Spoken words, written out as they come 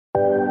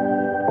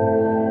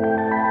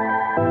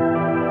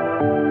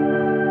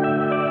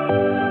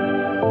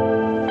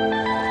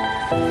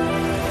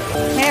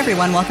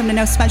everyone. Welcome to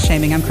No Smut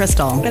Shaming. I'm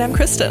Crystal. And I'm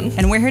Kristen.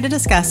 And we're here to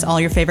discuss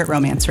all your favorite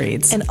romance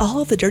reads. And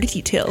all of the dirty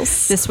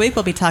details. This week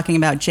we'll be talking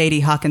about J.D.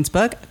 Hawkins'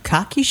 book,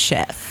 Cocky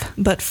Chef.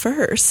 But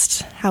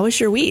first, how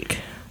was your week?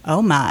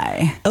 Oh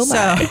my.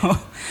 So,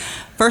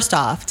 first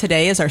off,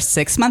 today is our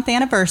 6-month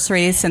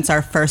anniversary since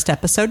our first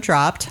episode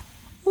dropped.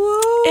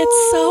 Woo.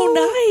 It's so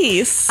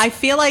nice. I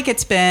feel like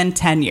it's been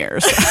 10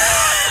 years.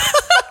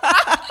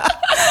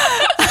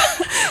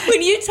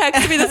 When you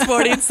texted me this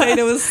morning saying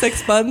it was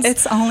 6 months.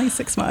 It's only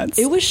 6 months.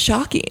 It was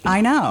shocking.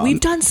 I know.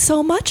 We've done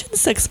so much in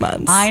 6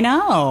 months. I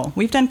know.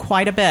 We've done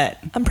quite a bit.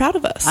 I'm proud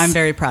of us. I'm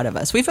very proud of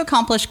us. We've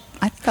accomplished,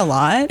 I think, a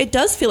lot. It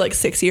does feel like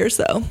 6 years,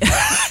 though.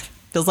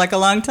 Feels like a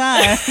long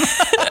time.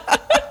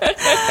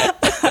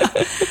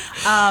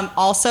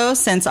 Also,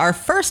 since our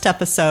first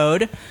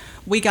episode,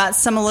 we got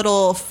some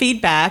little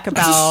feedback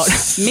about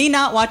me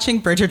not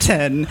watching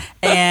Bridgerton,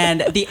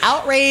 and the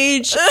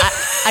outrage.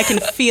 I can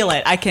feel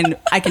it. I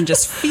can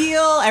just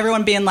feel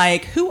everyone being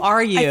like, "Who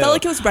are you?" I felt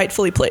like it was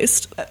rightfully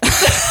placed.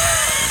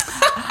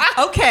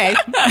 Okay,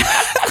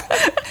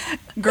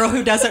 girl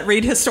who doesn't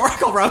read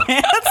historical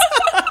romance.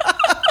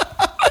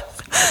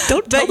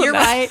 Don't tell them you're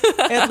that.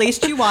 right. At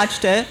least you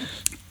watched it.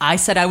 I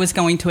said I was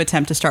going to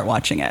attempt to start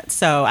watching it.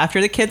 So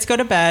after the kids go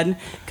to bed,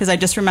 because I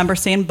just remember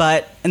seeing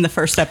butt in the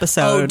first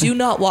episode. Oh, do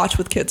not watch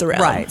with kids around.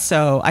 Right.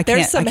 So I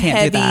can't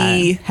do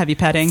that. Heavy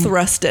petting.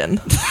 Thrusting.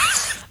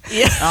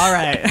 Yeah. All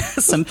right.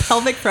 Some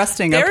pelvic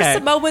thrusting. There are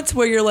some moments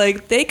where you're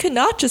like, they could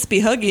not just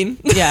be hugging.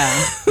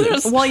 Yeah.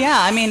 Well, yeah.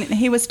 I mean,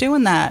 he was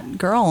doing that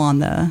girl on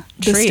the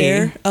tree. The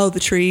stair? Oh, the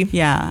tree.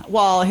 Yeah.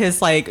 While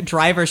his like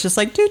driver's just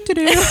like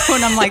doo-doo-doo.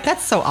 And I'm like,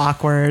 that's so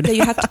awkward.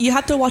 Yeah, you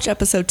have to watch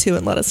episode 2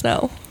 and let us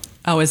know.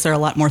 Oh, is there a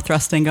lot more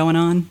thrusting going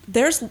on?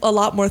 There's a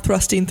lot more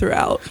thrusting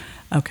throughout.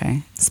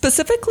 Okay.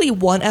 Specifically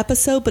one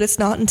episode, but it's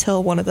not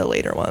until one of the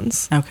later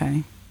ones.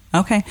 Okay.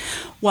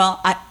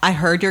 Well, I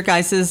heard your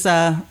guys'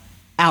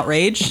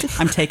 outrage.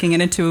 I'm taking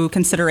it into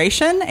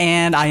consideration,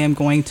 and I am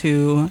going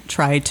to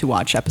try to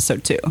watch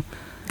episode 2.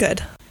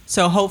 Good.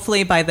 So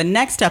hopefully by the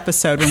next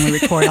episode when we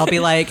record, I'll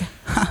be like, it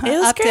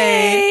was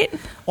update.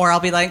 Great. Or I'll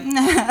be like,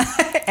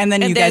 and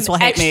then you guys will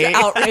hate me.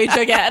 Outrage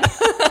again.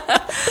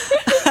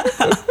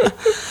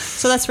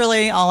 So that's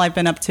really all I've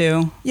been up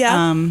to.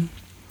 Yeah.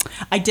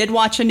 I did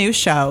watch a new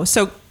show.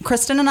 So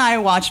Kristen and I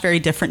watch very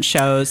different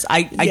shows.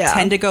 I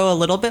tend to go a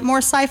little bit more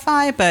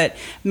sci-fi, but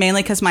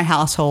mainly because my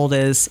household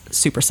is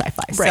super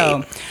sci-fi. Right.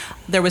 So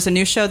there was a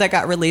new show that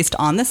got released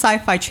on the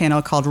Sci-Fi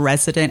Channel called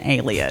Resident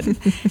Alien.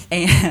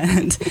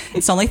 And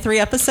it's only 3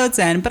 episodes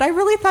in, but I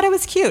really thought it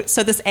was cute.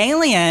 So this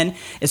alien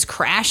is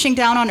crashing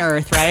down on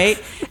Earth,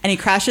 right? And he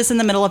crashes in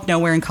the middle of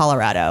nowhere in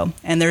Colorado.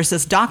 And there's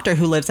this doctor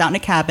who lives out in a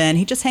cabin.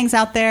 He just hangs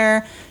out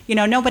there. You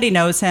know, nobody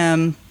knows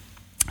him.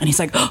 And he's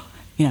like, oh,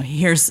 you know,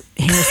 here's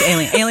the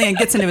alien. Alien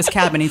gets into his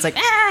cabin. He's like,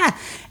 ah!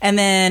 And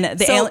then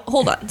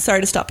hold on. Sorry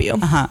to stop you.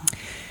 Uh-huh.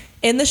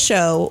 In the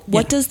show,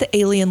 what does the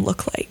alien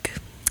look like?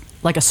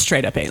 Like a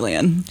straight up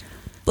alien.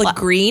 Like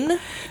green?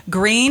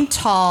 Green,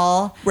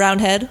 tall.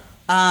 Round head?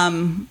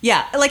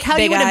 Yeah, like how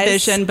Big you would eyes.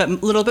 envision, but a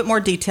little bit more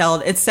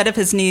detailed. Instead of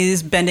his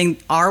knees bending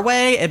our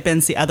way, it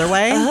bends the other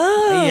way.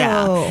 Oh.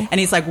 Yeah. And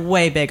he's like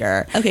way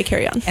bigger. Okay,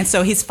 carry on. And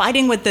so he's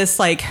fighting with this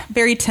like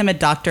very timid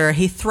doctor.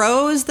 He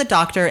throws the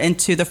doctor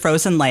into the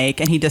frozen lake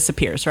and he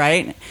disappears,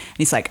 right? And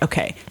he's like,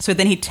 okay. So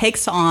then he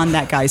takes on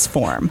that guy's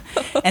form.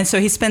 And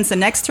so he spends the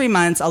next 3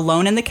 months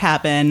alone in the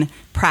cabin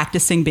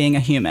practicing being a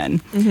human.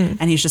 Mm-hmm.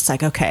 And he's just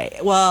like, okay.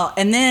 Well,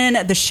 and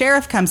then the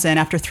sheriff comes in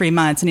after 3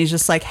 months and he's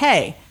just like,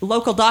 hey,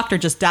 local doctor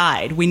just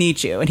died. We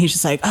need you. And he's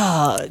just like,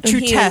 oh,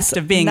 true test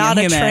of being a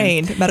human. Not a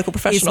trained medical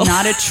professional. He's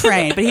not a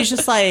trained, but he's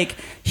just like,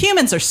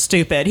 humans are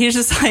stupid. He's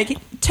just like,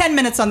 10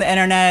 minutes on the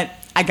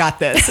internet, I got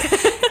this.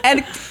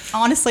 And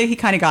honestly, he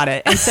kind of got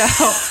it. And so,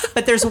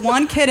 but there's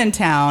one kid in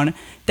town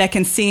that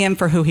can see him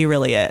for who he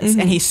really is. Mm-hmm.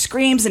 And he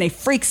screams and he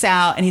freaks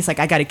out and he's like,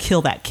 I got to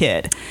kill that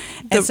kid.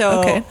 And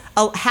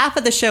half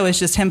of the show is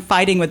just him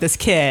fighting with this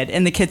kid.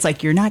 And the kid's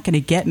like, you're not going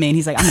to get me. And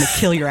he's like, I'm going to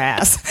kill your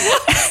ass.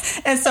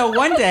 And so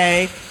one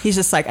day he's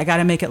just like, I got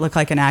to make it look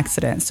like an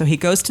accident. So he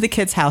goes to the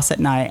kid's house at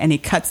night and he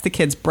cuts the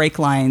kid's brake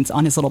lines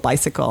on his little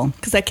bicycle.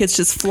 Because that kid's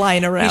just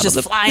flying around. He's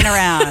just flying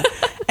around.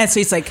 And so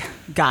he's like,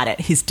 got it.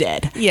 He's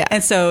dead. Yeah.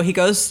 And so he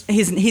goes,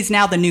 he's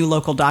now the new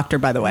local doctor,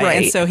 by the way.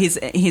 Right. And so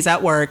he's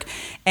at work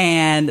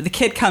and the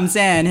kid comes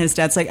in. His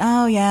dad's like,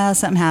 oh yeah,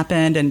 something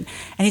happened. And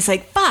he's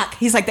like, fuck.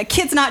 He's like, the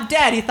kid's not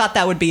dead. He thought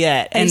that would be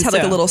it. And he's had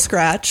like a little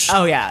scratch.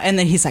 Oh yeah. And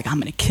then he's like, I'm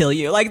going to kill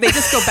you. Like they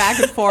just go back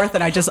and forth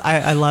and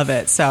I love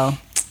it. So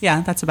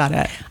yeah, that's about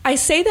it. I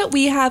say that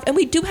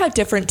we do have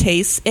different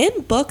tastes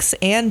in books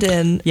and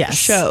in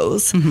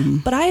shows, mm-hmm.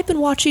 but I have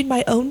been watching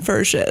my own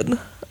version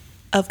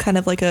of kind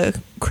of like a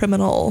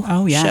criminal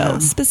show,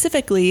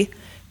 specifically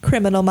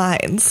Criminal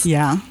Minds.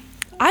 Yeah.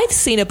 I've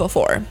seen it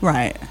before.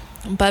 Right.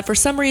 But for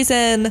some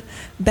reason,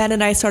 Ben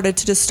and I started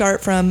to just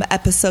start from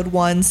episode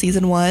 1,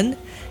 season 1,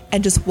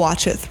 and just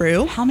watch it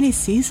through. How many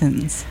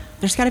seasons?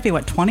 There's got to be,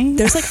 20?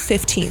 There's like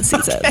 15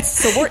 seasons. Okay.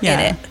 So we're in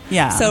it.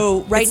 Yeah.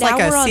 So right it's now like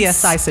we're on...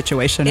 It's like a CSI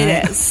situation, right?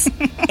 It is.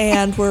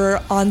 And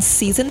we're on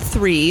season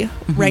 3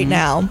 right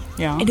now.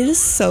 Yeah. And it is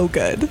so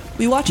good.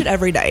 We watch it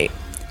every night.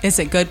 Is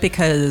it good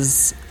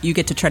because you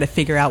get to try to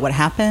figure out what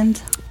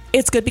happened?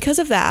 It's good because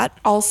of that.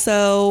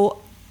 Also,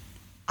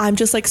 I'm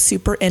just like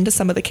super into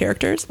some of the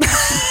characters.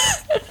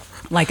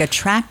 Like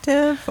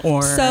attractive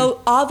or?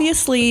 So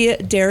obviously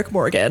Derek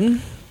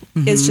Morgan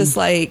is just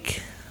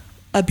like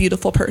a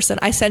beautiful person.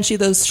 I sent you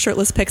those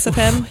shirtless pics of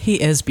him.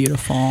 He is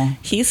beautiful.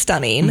 He's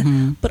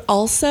stunning. But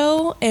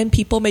also, and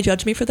people may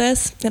judge me for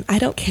this, and I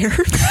don't care.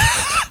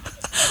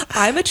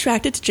 I'm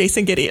attracted to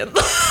Jason Gideon.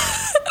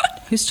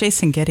 Who's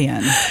Jason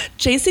Gideon?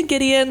 Jason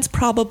Gideon's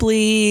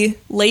probably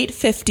late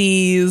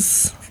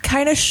 50s,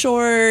 kind of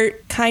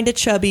short, kind of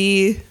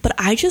chubby, but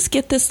I just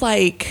get this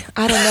like,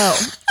 I don't know.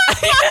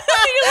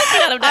 You're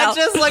looking at him now. I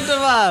just looked him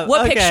up.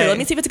 What picture? Let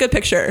me see if it's a good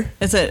picture.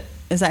 Is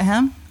that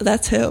him?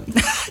 That's him.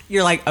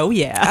 You're like, oh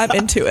yeah. I'm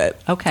into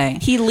it. Okay.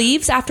 He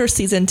leaves after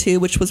season 2,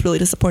 which was really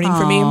disappointing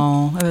for me.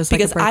 It was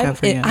because like a breakup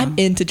for you. I'm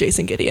into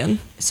Jason Gideon.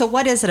 So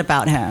what is it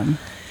about him?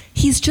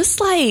 He's just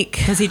like...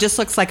 Because he just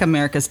looks like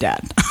America's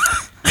dad.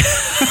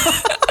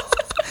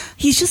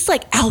 He's just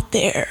like out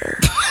there.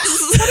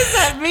 What does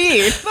that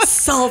mean?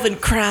 Solving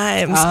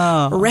crimes,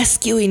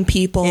 rescuing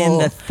people. In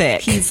the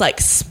thick. He's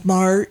like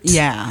smart.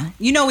 Yeah.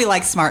 You know we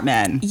like smart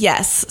men.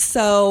 Yes.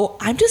 So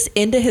I'm just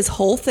into his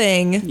whole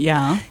thing.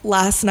 Yeah.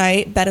 Last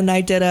night, Ben and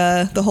I did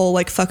the whole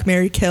like fuck,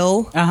 marry,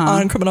 kill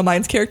on Criminal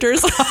Minds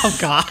characters. Oh,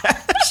 gosh.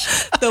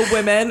 The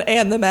women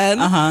and the men.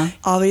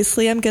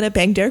 Obviously, I'm going to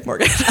bang Derek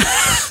Morgan.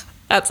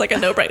 That's like a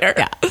no-brainer.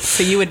 Yeah.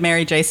 So you would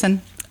marry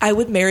Jason? I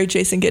would marry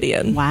Jason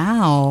Gideon.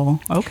 Wow.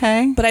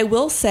 Okay. But I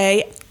will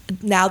say,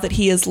 now that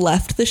he has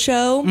left the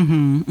show,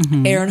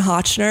 Aaron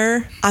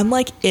Hotchner, I'm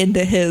like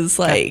into his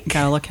like...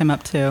 Gotta look him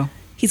up too.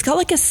 He's got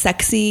like a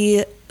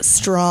sexy,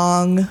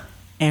 strong,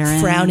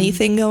 Aaron. frowny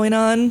thing going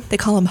on. They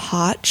call him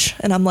Hotch,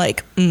 and I'm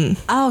like,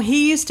 Oh,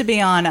 he used to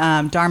be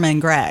on Dharma and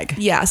Greg.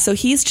 Yeah, so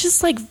he's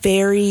just like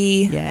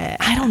very... Yeah.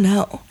 I don't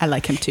know. I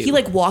like him too. He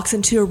like walks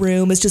into a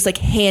room, is just like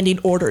handing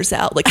orders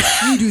out. Like,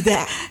 you do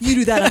that. You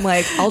do that. I'm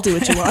like, I'll do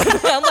what you want.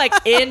 I'm like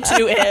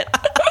into it.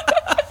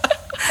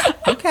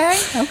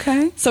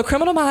 Okay. So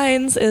Criminal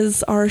Minds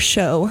is our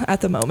show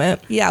at the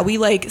moment. Yeah, we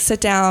like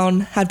sit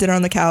down, have dinner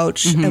on the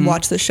couch, and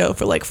watch the show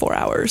for like 4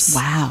 hours.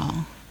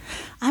 Wow.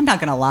 I'm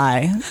not going to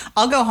lie.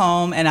 I'll go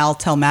home and I'll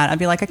tell Matt, I'll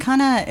be like, I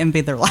kind of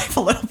envy their life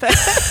a little bit.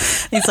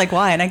 He's like,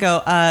 why? And I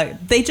go,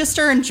 they just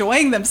are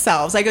enjoying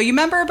themselves. I go, you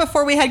remember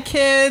before we had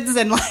kids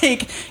and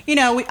like, you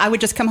know, I would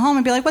just come home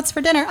and be like, what's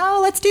for dinner? Oh,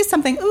 let's do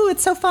something. Ooh,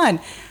 it's so fun.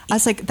 I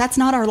was like, that's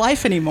not our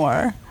life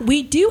anymore.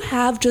 We do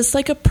have just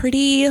like a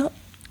pretty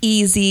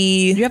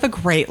easy... You have a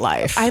great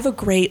life. I have a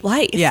great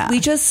life. Yeah. We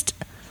just...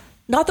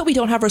 Not that we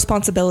don't have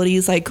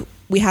responsibilities, like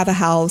we have a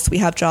house, we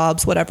have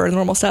jobs, whatever,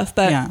 normal stuff,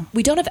 but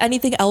we don't have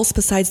anything else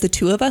besides the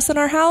two of us in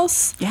our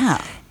house.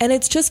 Yeah. And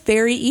it's just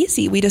very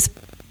easy. We just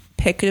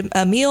pick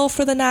a meal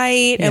for the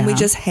night and we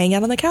just hang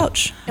out on the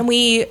couch. And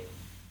we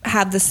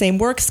have the same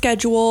work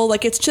schedule.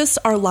 Like it's just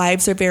our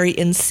lives are very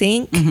in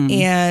sync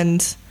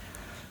and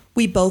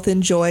we both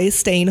enjoy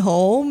staying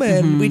home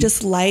and we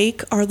just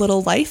like our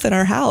little life in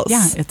our house.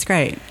 Yeah, it's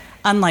great.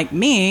 Unlike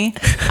me,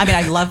 I mean,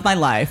 I love my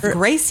life.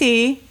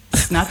 Gracie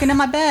snuck into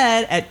my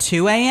bed at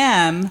 2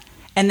 a.m.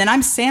 and then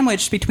I'm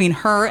sandwiched between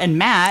her and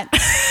Matt.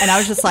 And I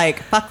was just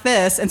like, fuck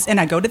this. And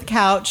I go to the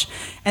couch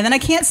and then I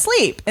can't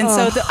sleep. And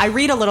so I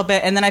read a little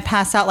bit and then I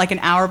pass out like an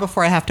hour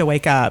before I have to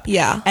wake up.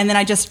 Yeah. And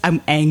then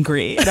I'm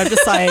angry. And I'm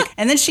just like,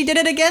 and then she did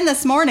it again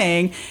this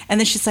morning. And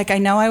then she's like, I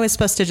know I was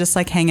supposed to just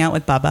like hang out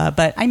with Bubba,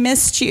 but I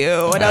missed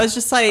you. And I was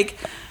just like,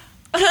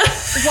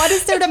 what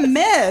is there to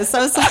miss?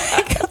 I was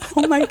like,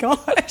 oh my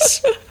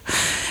gosh.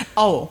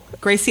 Oh,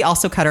 Gracie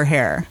also cut her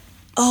hair.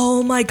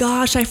 Oh my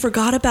gosh, I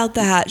forgot about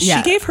that.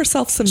 Yeah. She gave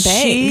herself some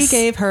bangs. She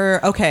gave her,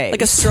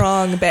 like a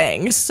strong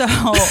bang. So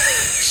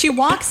she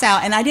walks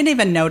out and I didn't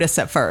even notice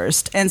at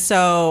first. And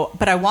so,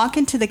 but I walk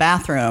into the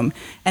bathroom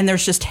and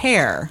there's just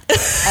hair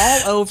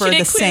all over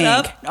the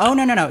sink. Oh,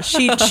 no.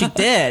 She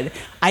did.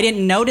 I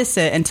didn't notice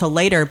it until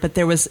later, but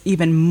there was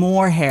even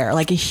more hair,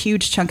 like a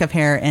huge chunk of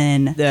hair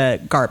in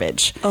the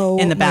garbage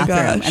in the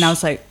bathroom. And I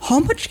was like, how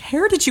much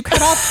hair did you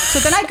cut off? So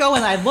then I go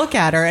and I look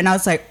at her and I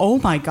was like, oh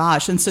my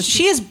gosh. And so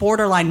she is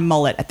borderline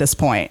mullet at this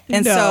point.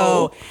 And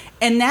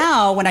and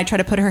now when I try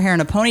to put her hair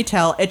in a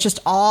ponytail, it just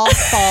all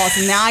falls.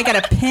 And now I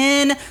got to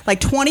pin like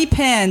 20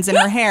 pins in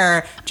her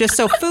hair just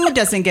so food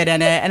doesn't get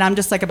in it. And I'm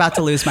just like about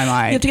to lose my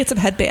mind. You have to get some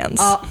headbands.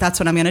 Oh, that's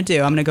what I'm going to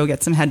do. I'm going to go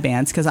get some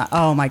headbands because,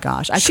 oh my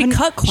gosh. She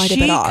cut quite a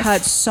bit off. She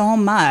cut so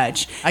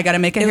much. I got to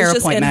make a hair appointment. It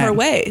was just in her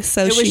way.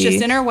 So it was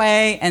just in her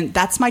way. And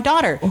that's my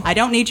daughter. I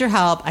don't need your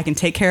help. I can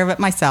take care of it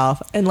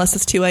myself. Unless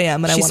it's 2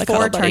 a.m. and I want to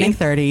cuddle. She's 4 turning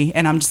 30.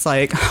 And I'm just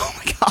like, oh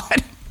my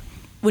God.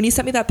 When you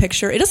sent me that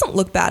picture, it doesn't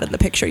look bad in the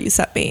picture you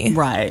sent me.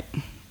 Right.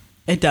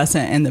 It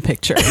doesn't in the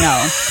picture,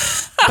 no.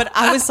 But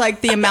I was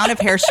like, the amount of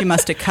hair she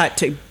must have cut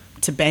to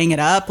to bang it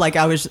up. Like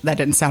that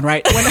didn't sound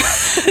right.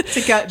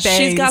 To get bangs.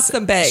 She's got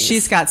some bangs.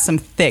 She's got some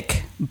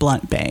thick,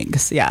 blunt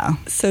bangs. Yeah.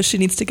 So she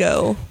needs to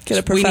go get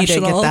a professional. We need to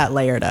get that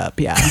layered up.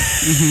 Yeah.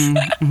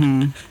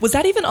 Was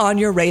that even on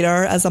your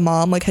radar as a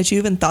mom? Like, had you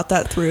even thought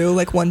that through,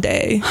 like, one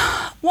day?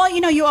 Well,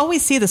 you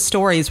always see the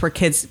stories where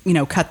kids,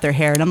 cut their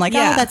hair, and I'm like,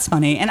 oh, that's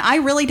funny. And I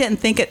really didn't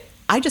think it.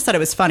 I just thought it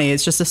was funny.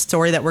 It's just a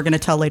story that we're going to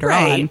tell later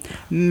on.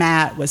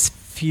 Matt was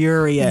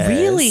furious.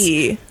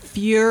 Really?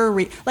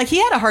 Like,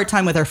 he had a hard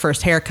time with her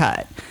first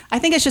haircut. I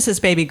think it's just his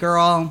baby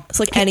girl. It's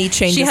like any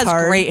change is hard. She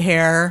has great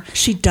hair.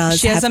 She does.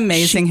 She has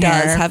amazing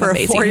hair. For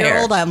a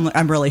 4-year-old,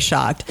 I'm really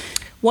shocked.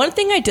 One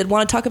thing I did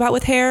want to talk about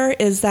with hair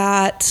is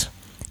that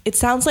it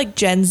sounds like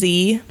Gen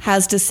Z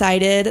has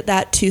decided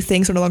that 2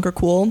 things are no longer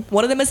cool.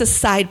 One of them is a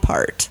side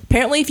part.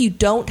 Apparently, if you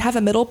don't have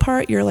a middle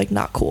part, you're like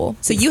not cool.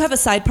 So you have a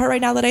side part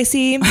right now that I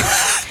see.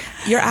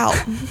 You're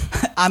out.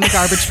 I'm a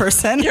garbage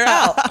person. You're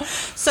out.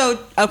 So,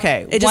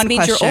 okay, it just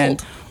means you're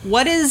old.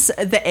 What is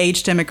the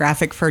age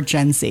demographic for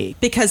Gen Z?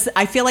 Because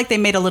I feel like they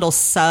made a little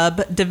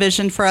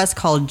subdivision for us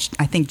called,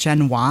 I think,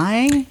 Gen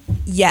Y.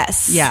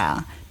 Yes.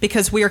 Yeah.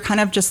 Because we are kind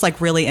of just like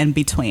really in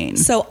between.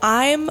 So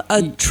I'm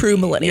a true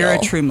millennial. You're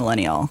a true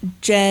millennial.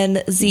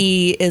 Gen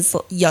Z is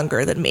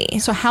younger than me.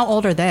 So how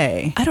old are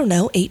they? I don't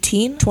know,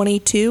 18,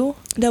 22?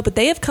 No, but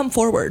they have come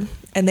forward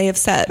and they have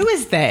said. Who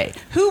is they?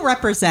 Who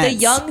represents? The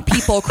young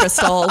people,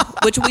 Crystal,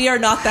 which we are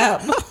not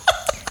them.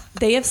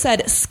 They have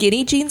said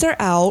skinny jeans are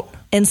out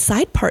and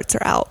side parts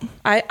are out.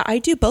 I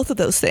do both of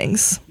those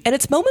things. And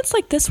it's moments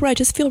like this where I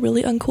just feel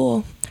really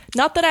uncool.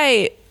 Not that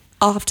I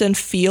often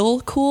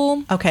feel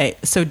cool. Okay,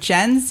 so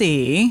Gen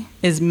Z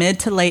is mid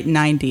to late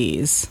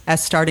 90s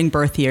as starting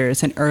birth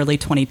years and early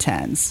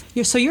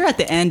 2010s. So you're at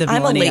the end of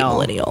millennial. I'm a late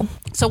millennial.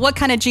 So what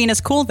kind of gene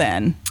is cool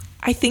then?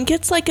 I think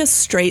it's like a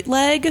straight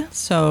leg.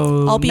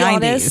 So I'll be 90s.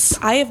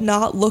 Honest, I have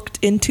not looked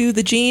into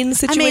the jean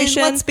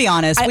situation. I mean, let's be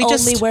honest. We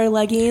only wear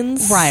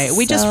leggings. Right.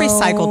 We just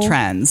recycle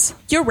trends.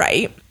 You're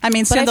right. I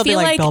mean, soon they'll be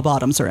like bell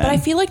bottoms are in. But I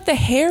feel like the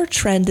hair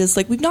trend is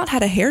like, we've not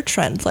had a hair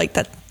trend like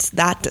that's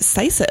that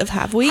decisive,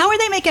 have we? How are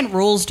they making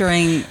rules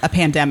during a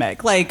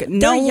pandemic? Like,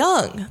 no. They're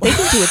young. They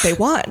can do what they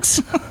want.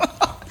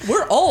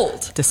 We're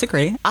old.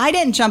 Disagree. I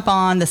didn't jump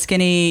on the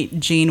skinny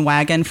jean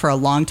wagon for a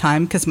long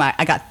time because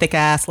I got thick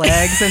ass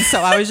legs. And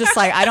so I was just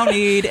like, I don't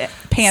need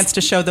pants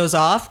to show those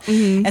off.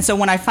 Mm-hmm. And so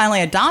when I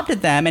finally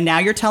adopted them and now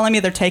you're telling me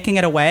they're taking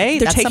it away,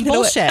 that's some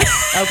bullshit.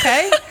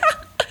 Okay?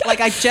 Like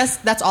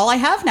that's all I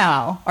have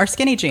now are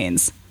skinny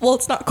jeans. Well,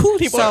 it's not cool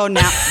anymore. So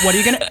now, what are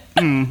you going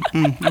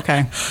to...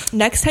 okay.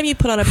 Next time you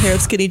put on a pair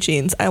of skinny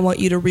jeans, I want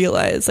you to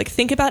realize, like,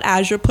 think about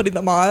as you're putting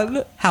them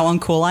on. How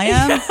uncool I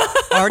am? Yeah.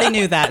 I already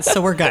knew that,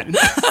 so we're good.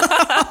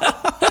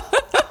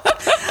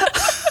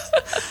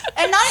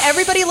 And not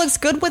everybody looks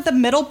good with the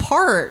middle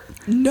part.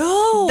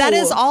 No. That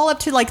is all up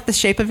to, like, the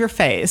shape of your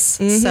face.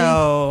 Mm-hmm.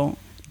 So,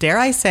 dare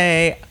I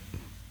say,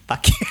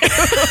 fuck you.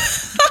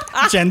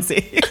 Gen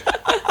Z.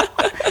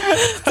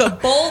 It's a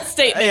bold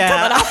statement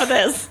coming off of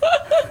this.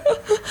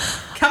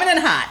 Coming in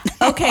hot.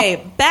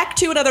 Okay, back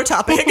to another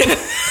topic.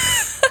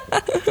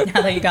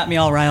 Now that you got me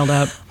all riled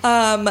up.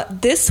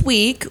 This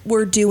week,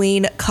 we're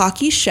doing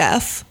Cocky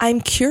Chef.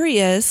 I'm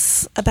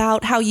curious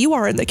about how you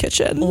are in the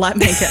kitchen. Let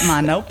me get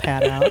my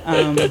notepad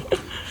out.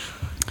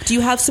 Do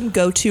you have some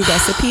go-to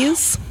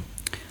recipes?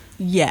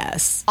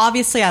 Yes.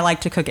 Obviously, I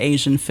like to cook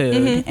Asian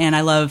food, and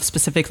I love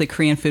specifically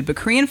Korean food. But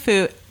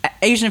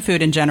Asian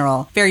food in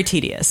general, very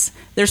tedious.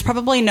 There's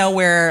probably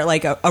nowhere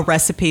like a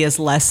recipe is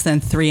less than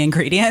 3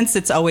 ingredients.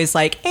 It's always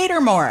like 8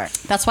 or more.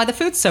 That's why the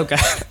food's so good,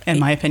 in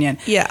my opinion.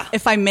 Yeah.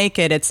 If I make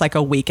it, it's like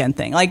a weekend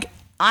thing. Like,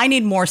 I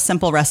need more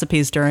simple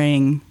recipes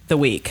during the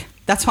week.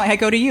 That's why I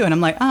go to you and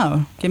I'm like,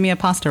 oh, give me a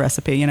pasta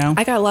recipe, you know?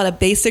 I got a lot of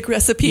basic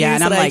recipes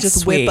that I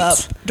just whip up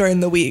during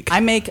the week.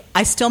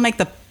 I still make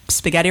the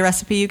spaghetti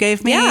recipe you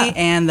gave me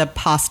and the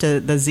pasta,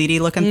 the ziti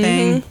looking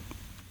thing.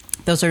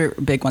 Those are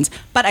big ones.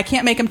 But I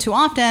can't make them too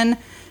often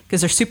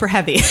because they're super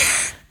heavy.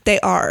 They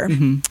are.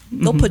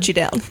 They'll put you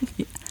down.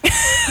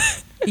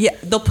 Yeah,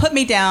 they'll put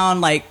me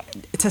down like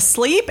to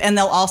sleep and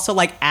they'll also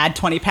like add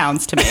 20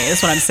 pounds to me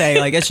is what I'm saying.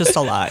 Like it's just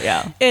a lot.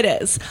 Yeah, it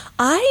is.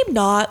 I'm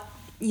not,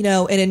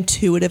 an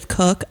intuitive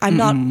cook. I'm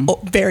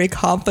not very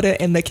confident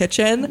in the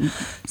kitchen.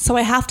 So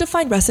I have to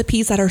find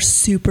recipes that are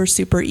super,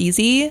 super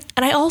easy.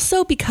 And I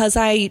also, because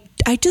I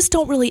just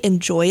don't really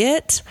enjoy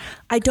it,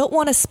 I don't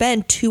want to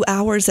spend 2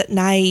 hours at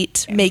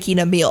night making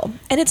a meal.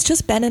 And it's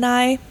just Ben and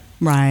I.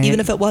 Right. Even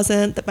if it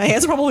wasn't, that my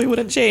hands probably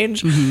wouldn't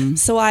change.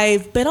 So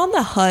I've been on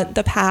the hunt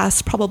the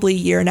past probably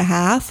year and a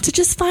half to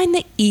just find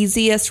the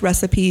easiest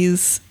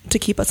recipes to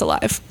keep us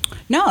alive.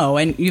 No,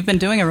 and you've been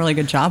doing a really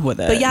good job with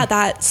it. But yeah,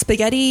 that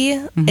spaghetti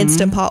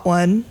Instant Pot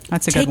one.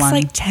 That's a good one.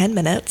 Takes like 10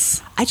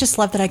 minutes. I just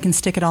love that I can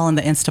stick it all in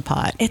the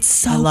Instapot. It's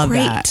so great. I love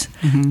that.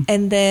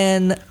 And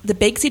then the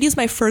baked ziti is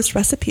my first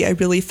recipe. I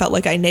really felt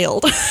like I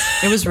nailed.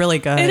 It was really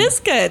good. It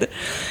is good.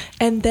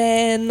 And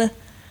then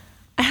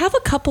I have a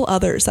couple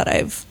others that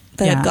I've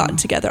gotten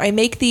together. I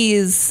make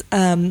these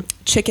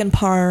chicken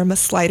parm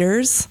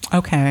sliders.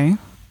 Okay.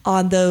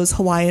 on those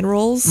Hawaiian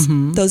rolls.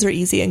 Mm-hmm. Those are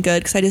easy and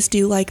good because I just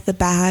do like the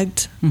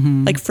bagged,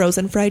 like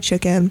frozen fried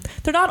chicken.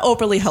 They're not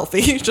overly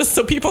healthy, just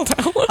so people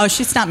know. Oh,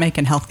 she's not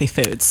making healthy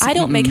foods. I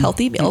don't make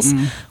healthy meals.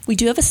 We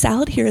do have a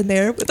salad here and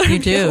there with our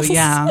meals.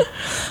 Yeah.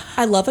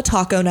 I love a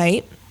taco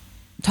night.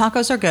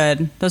 Tacos are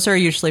good. Those are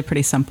usually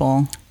pretty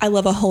simple. I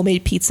love a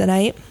homemade pizza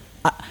night.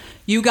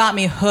 You got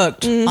me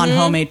hooked on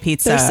homemade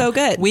pizza. They're so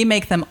good. We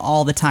make them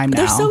all the time now.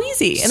 They're so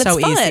easy and so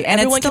it's fun. Easy.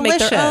 And everyone it's can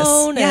delicious. Make their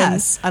own.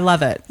 Yes, I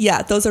love it.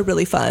 Yeah, those are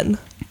really fun.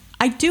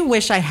 I do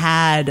wish I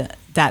had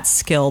that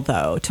skill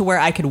though, to where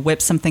I could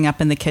whip something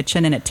up in the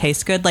kitchen and it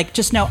tastes good. Like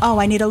just know,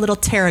 I need a little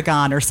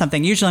tarragon or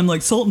something. Usually I'm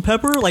like salt and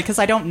pepper, like because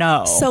I don't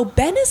know. So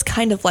Ben is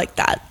kind of like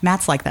that.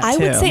 Matt's like that too. I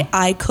would say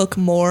I cook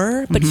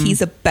more, but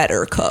he's a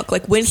better cook.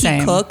 Like when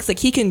he cooks, like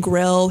he can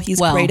grill. He's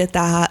great at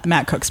that.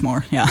 Matt cooks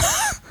more, yeah.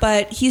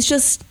 But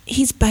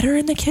he's better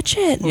in the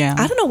kitchen. Yeah.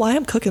 I don't know why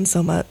I'm cooking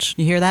so much.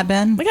 You hear that,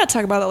 Ben? We got to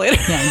talk about that later.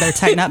 Yeah, you better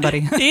tighten up, buddy.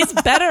 He's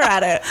better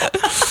at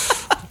it.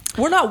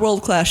 We're not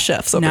world-class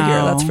chefs over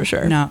here, that's for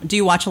sure. No. Do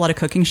you watch a lot of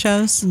cooking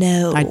shows?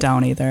 No. I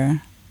don't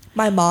either.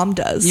 My mom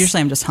does. Usually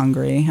I'm just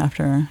hungry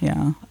after,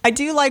 I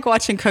do like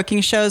watching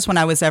cooking shows when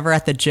I was ever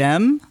at the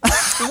gym.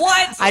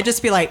 What? I'd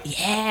just be like,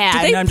 yeah. Do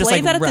they I'm just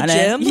play like that at running.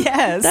 the gym?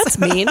 Yes. That's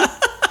mean.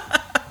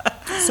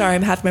 Sorry,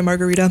 I'm half my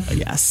margarita.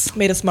 Yes.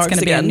 Made us margs again. It's going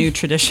to be a new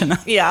tradition.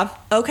 Yeah.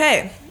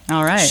 Okay.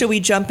 All right. Should we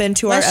jump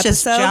into our episode?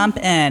 Let's just jump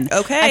in.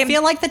 Okay. I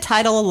feel like the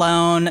title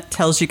alone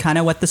tells you kind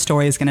of what the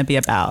story is going to be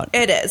about.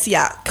 It is,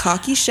 yeah.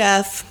 Cocky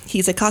chef.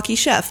 He's a cocky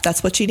chef.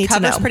 That's what you need to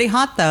know. Cover's pretty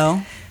hot,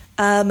 though.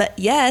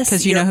 Yes.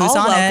 Because you know who's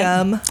on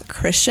welcome.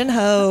 Christian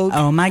Hogue.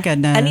 Oh, my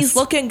goodness. And he's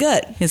looking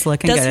good. He's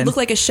looking good. Does he look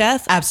like a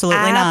chef?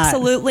 Absolutely not.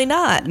 Absolutely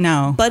not.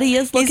 No. But he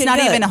is looking good.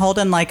 He's not even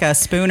holding like a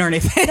spoon or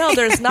anything. No,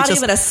 there's not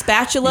even a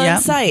spatula in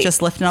sight.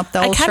 Just lifting up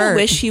the old shirt. I kind of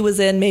wish he was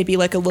in maybe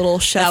like a little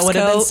chef's coat. That would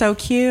have been so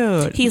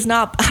cute. He's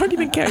not. I don't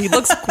even care. He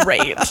looks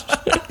great.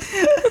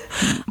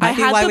 Might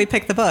be why we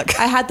picked the book.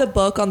 I had the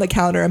book on the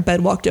counter and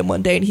Ben walked in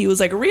one day and he was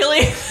like,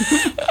 really?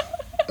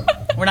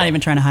 We're not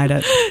even trying to hide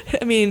it.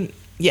 I mean...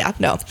 Yeah,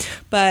 no.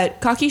 But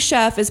Cocky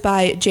Chef is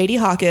by J.D.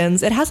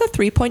 Hawkins. It has a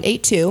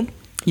 3.82 on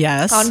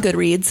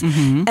Goodreads.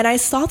 Mm-hmm. And I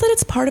saw that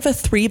it's part of a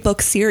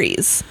 3-book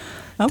series.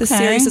 Okay. The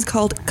series is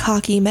called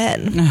Cocky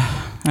Men. Okay.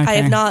 I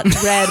have not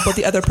read what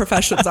the other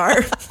professions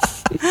are.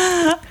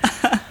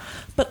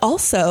 But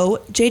also,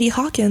 J.D.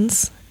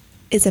 Hawkins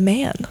is a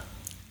man.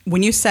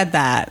 When you said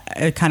that,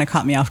 it kind of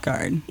caught me off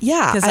guard.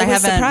 Yeah, because I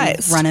was haven't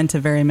surprised. Run into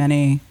very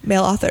many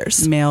male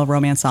authors, male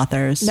romance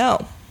authors.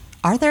 No.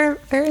 Are there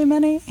very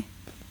many?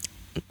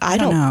 I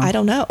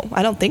don't know.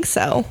 I don't think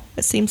so.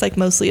 It seems like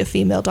mostly a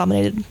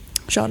female-dominated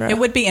genre. It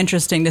would be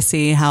interesting to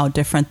see how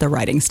different the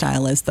writing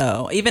style is,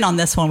 though. Even on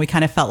this one, we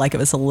kind of felt like it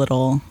was a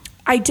little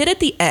I did at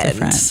the end.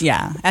 Different.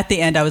 Yeah. At the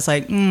end, I was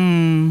like,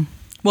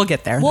 we'll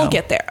get there. We'll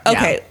get there.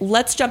 Okay,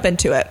 let's jump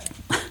into it.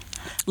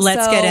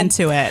 Let's get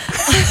into it.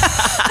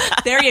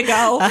 There you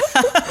go.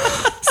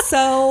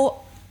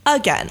 So,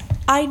 again,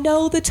 I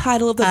know the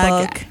title of the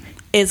book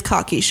is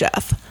Cocky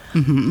Chef,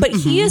 but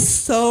he is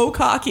so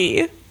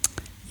cocky.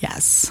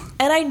 Yes.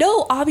 And I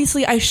know,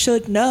 obviously, I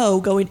should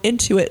know going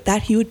into it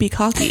that he would be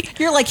cocky.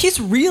 You're like, he's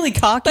really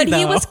cocky, but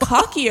he was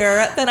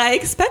cockier than I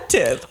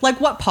expected.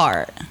 Like what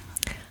part?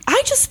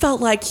 I just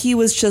felt like he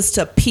was just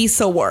a piece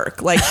of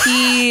work. Like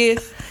he...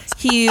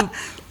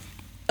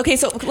 Okay,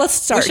 so let's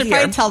start here. We should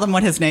probably tell them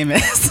what his name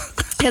is.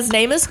 His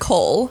name is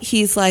Cole.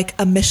 He's like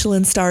a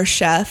Michelin Star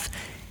chef.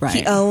 Right.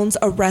 He owns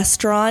a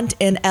restaurant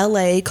in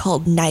LA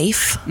called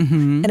Knife.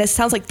 Mm-hmm. And it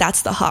sounds like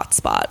that's the hot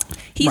spot.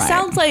 He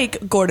sounds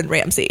like Gordon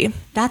Ramsay.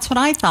 That's what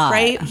I thought.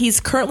 Right? He's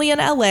currently in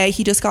LA.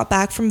 He just got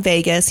back from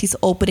Vegas. He's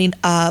opening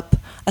up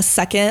a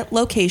second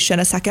location,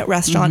 a second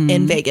restaurant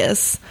in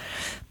Vegas.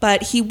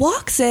 But he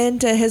walks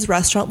into his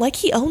restaurant like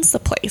he owns the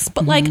place.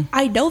 But like,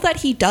 I know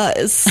that he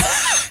does.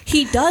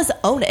 He does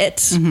own it.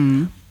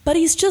 Mm-hmm. But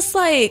he's just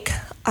like,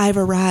 I've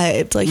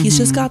arrived. Like, he's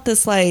just got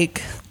this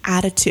like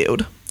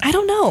attitude. I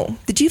don't know.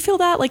 Did you feel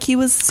that? Like he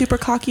was super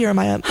cocky, or am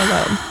I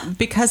alone?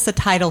 Because the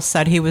title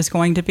said he was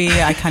going to be,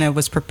 I kind of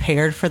was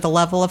prepared for the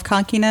level of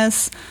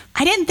cockiness.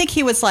 I didn't think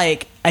he was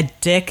like a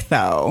dick,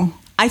 though.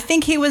 I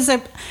think he was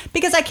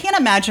because I can't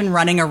imagine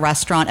running a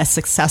restaurant, a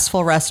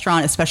successful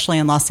restaurant, especially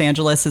in Los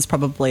Angeles, is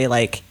probably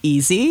like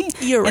easy.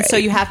 You're right. And so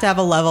you have to have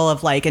a level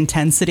of like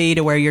intensity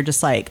to where you're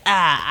just like,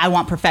 I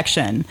want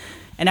perfection.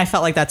 And I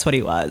felt like that's what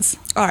he was.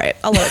 All right,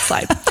 I'll let it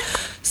slide.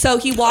 So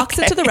he walks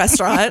into the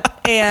restaurant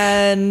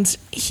and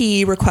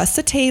he requests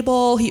a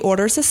table. He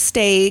orders a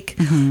steak.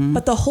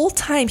 But the whole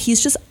time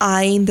he's just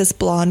eyeing this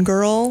blonde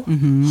girl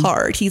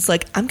hard. He's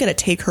like, I'm going to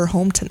take her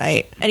home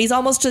tonight. And he's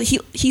almost just,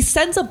 he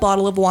sends a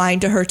bottle of wine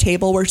to her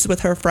table where she's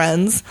with her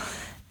friends.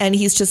 And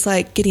he's just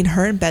like, getting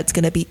her in bed's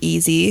going to be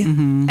easy.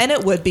 And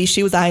it would be.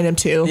 She was eyeing him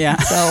too. Yeah.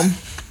 So...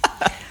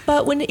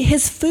 But when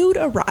his food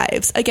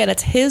arrives, again,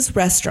 it's his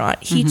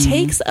restaurant, he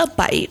takes a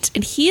bite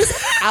and he's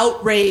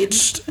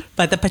outraged.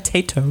 By the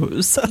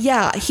potatoes.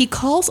 Yeah, he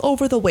calls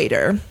over the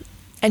waiter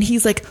and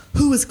he's like,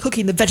 who is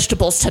cooking the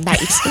vegetables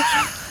tonight?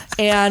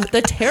 And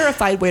the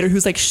terrified waiter,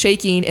 who's like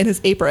shaking in his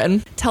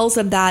apron, tells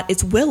him that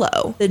it's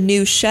Willow, the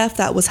new chef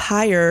that was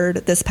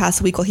hired this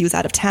past week while he was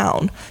out of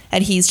town.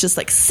 And he's just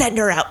like, send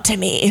her out to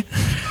me.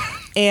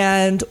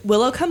 And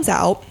Willow comes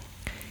out,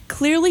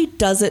 clearly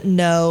doesn't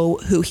know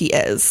who he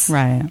is.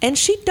 Right. And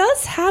she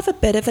does have a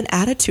bit of an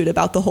attitude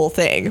about the whole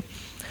thing.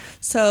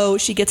 So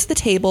she gets to the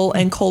table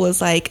and Cole is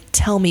like,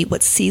 tell me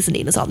what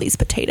seasoning is on these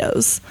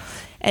potatoes.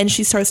 And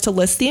she starts to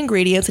list the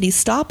ingredients and he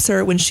stops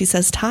her when she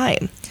says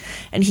thyme.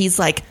 And he's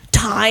like,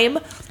 thyme?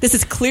 This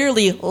is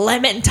clearly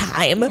lemon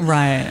thyme.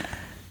 Right.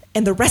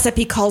 And the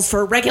recipe calls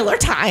for regular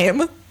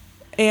thyme.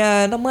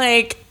 And I'm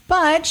like...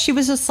 But she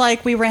was just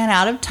like, we ran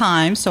out of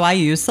time, so I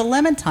used the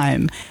lemon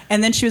thyme.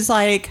 And then she was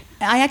like,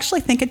 I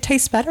actually think it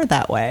tastes better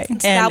that way. So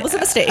that was a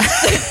mistake.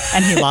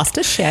 And he lost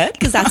his shit.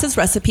 Because that's his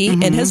recipe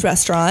in his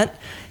restaurant.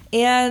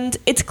 And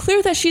it's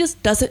clear that she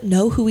just doesn't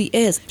know who he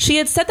is. She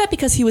had said that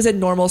because he was in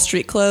normal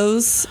street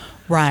clothes.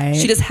 Right.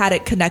 She just had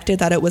it connected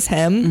that it was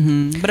him.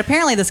 Mm-hmm. But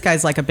apparently this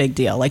guy's like a big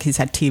deal. Like he's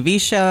had TV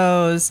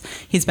shows.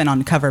 He's been on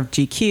the cover of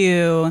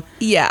GQ.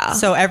 Yeah.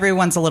 So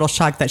everyone's a little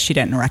shocked that she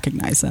didn't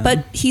recognize him.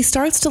 But he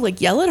starts to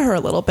like yell at her a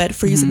little bit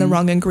for using the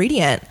wrong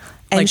ingredient.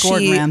 And like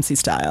Gordon Ramsay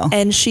style.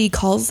 And she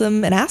calls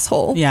him an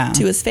asshole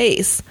to his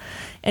face.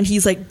 And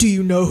he's like, do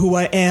you know who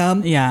I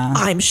am? Yeah.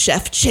 I'm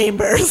Chef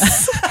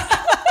Chambers.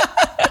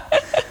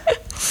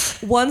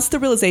 Once the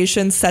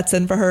realization sets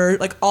in for her,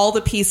 like all the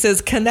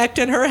pieces connect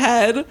in her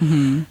head,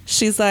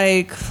 she's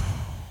like,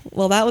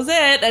 well, that was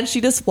it. And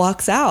she just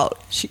walks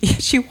out.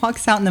 She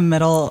walks out in the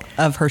middle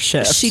of her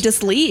shift. She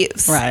just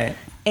leaves. Right.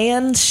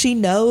 And she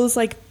knows,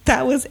 like,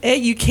 that was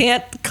it. You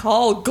can't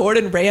call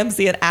Gordon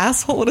Ramsay an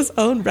asshole at his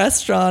own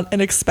restaurant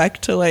and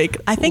expect to, like,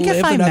 I think live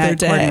if I another met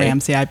day. Gordon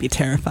Ramsay, I'd be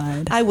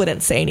terrified. I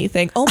wouldn't say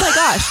anything. Oh, my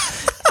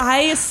gosh.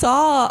 I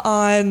saw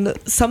on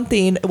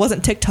something, it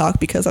wasn't TikTok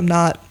because I'm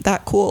not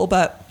that cool,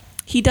 but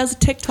he does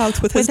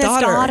TikToks with his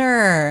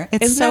daughter.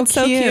 It's so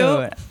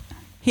cute.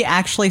 He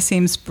actually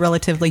seems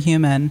relatively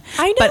human.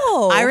 I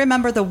know. But I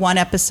remember the one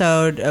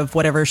episode of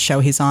whatever show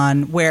he's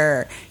on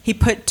where he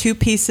put 2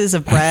 pieces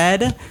of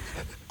bread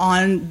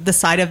on the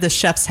side of the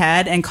chef's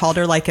head and called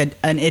her like an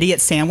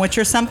idiot sandwich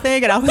or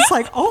something. And I was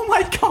like, oh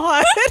my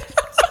God.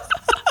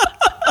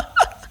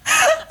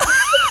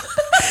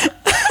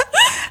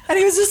 And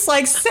he was just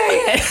like, say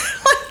it.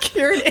 Like,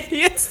 you're an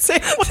idiot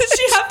sandwich. Did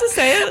she have to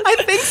say it? I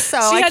think so.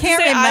 I can't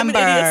remember. I'm an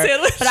idiot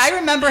sandwich. But I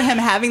remember him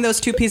having those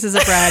 2 pieces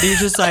of bread.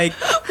 He's just like,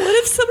 what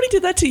if somebody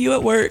did that to you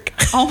at work?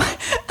 Oh my.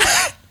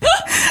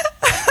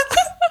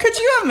 Could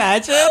you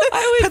imagine?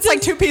 Puts like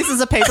 2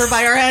 pieces of paper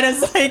by her head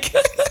as like,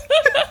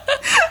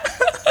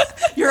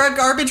 you're a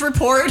garbage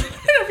report. And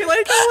I'd be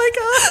like, oh my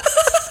God.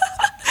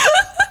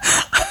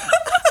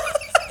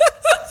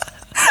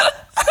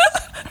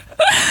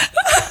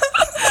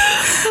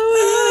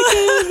 I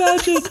can't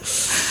imagine.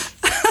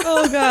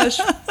 Oh gosh.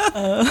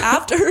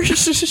 After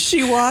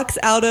she walks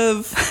out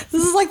of...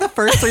 This is like the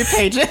first 3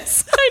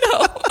 pages. I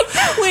know.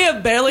 We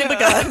have barely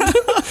begun.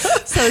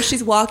 So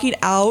she's walking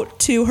out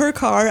to her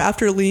car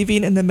after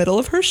leaving in the middle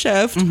of her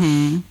shift.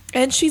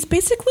 And she's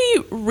basically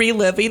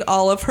reliving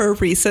all of her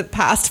recent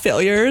past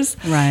failures.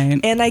 Right.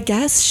 And I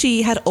guess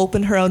she had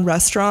opened her own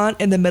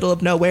restaurant in the middle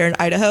of nowhere in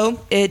Idaho.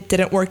 It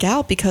didn't work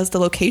out because the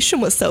location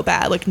was so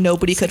bad. Like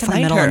nobody could find her.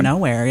 In the middle of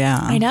nowhere,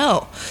 yeah. I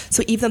know.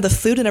 So even though the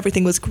food and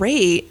everything was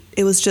great,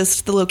 it was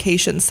just the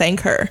location sank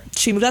her.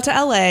 She moved out to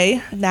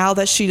LA now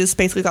that she just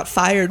basically got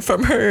fired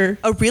from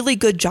a really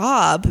good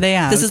job.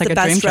 Yeah, this is like the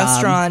best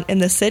restaurant in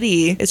the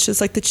city. It's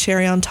just like the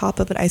cherry on top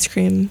of an ice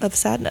cream of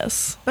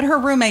sadness. But her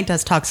roommate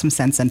does talk some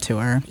sense into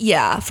her.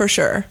 Yeah, for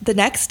sure. The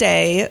next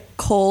day,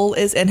 Cole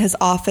is in his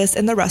office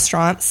in the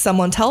restaurant.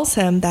 Someone tells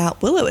him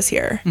that Willow is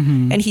here.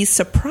 And he's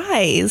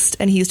surprised.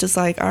 And he's just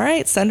like, all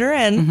right, send her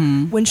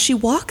in. When she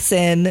walks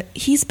in,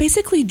 he's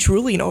basically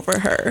drooling over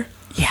her.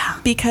 Yeah.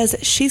 Because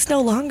she's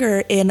no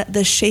longer in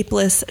the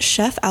shapeless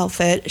chef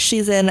outfit.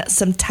 She's in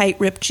some tight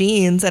ripped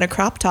jeans and a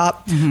crop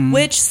top,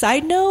 which,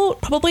 side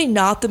note, probably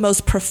not the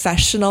most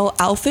professional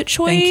outfit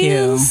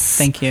choice.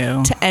 Thank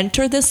you. To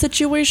enter this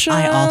situation.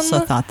 I also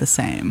thought the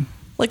same.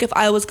 Like if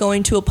I was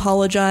going to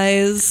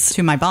apologize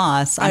to my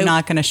boss, I'm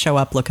not going to show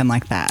up looking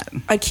like that.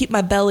 I'd keep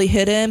my belly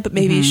hidden, but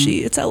maybe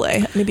it's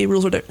LA. Maybe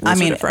rules are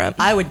different.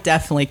 I would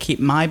definitely keep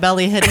my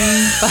belly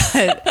hidden,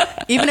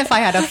 but even if I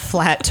had a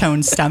flat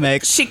toned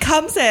stomach. She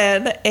comes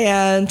in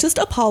and just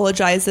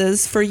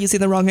apologizes for using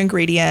the wrong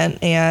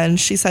ingredient, and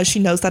she says she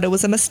knows that it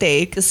was a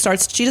mistake.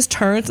 She just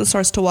turns and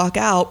starts to walk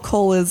out.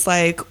 Cole is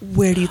like,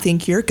 where do you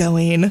think you're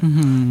going?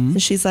 And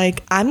she's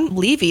like, I'm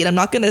leaving. I'm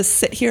not going to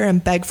sit here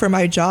and beg for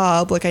my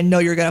job. Like, I know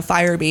you're going to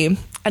fire me.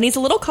 And he's a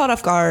little caught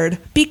off guard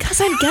because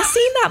I'm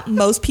guessing that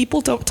most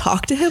people don't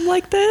talk to him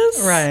like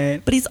this.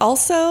 Right. But he's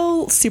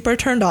also super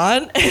turned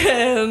on.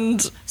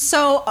 And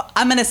so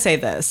I'm going to say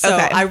this. So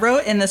I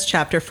wrote in this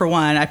chapter, for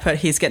one, I put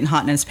he's getting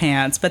hot in his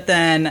pants. But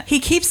then he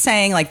keeps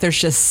saying, like, there's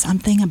just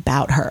something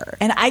about her.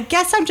 And I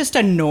guess I'm just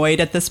annoyed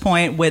at this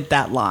point with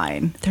that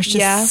line. There's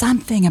just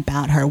something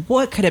about her.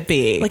 What could it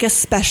be? Like a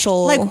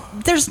special... Like,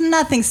 there's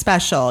nothing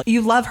special.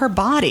 You love her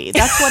body.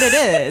 That's what it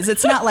is.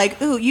 It's not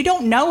like, ooh, you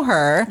don't know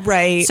her.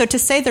 Right. So to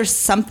say there's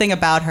something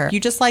about her, you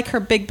just like her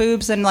big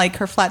boobs and like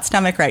her flat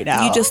stomach right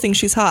now. You just think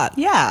she's hot.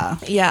 Yeah.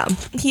 Yeah.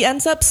 He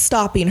ends up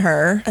stopping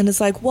her and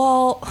is like,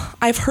 well,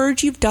 I've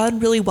heard you've done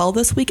really well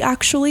this week,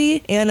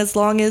 actually. And as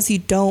long as you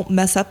don't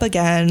mess up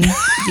again,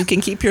 you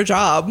can keep your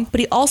job. But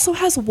he also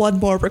has one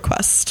more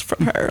request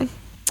from her.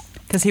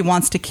 Because he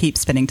wants to keep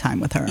spending time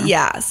with her.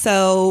 Yeah.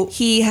 So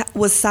he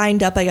was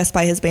signed up, I guess,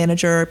 by his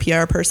manager or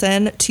PR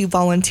person to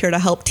volunteer to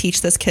help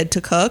teach this kid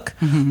to cook,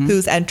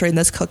 who's entering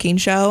this cooking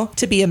show,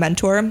 to be a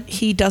mentor.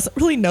 He doesn't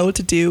really know what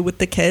to do with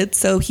the kid.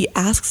 So he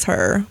asks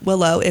her,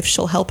 Willow, if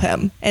she'll help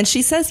him. And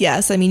she says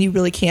yes. I mean, you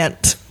really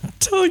can't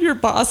tell your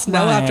boss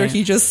no after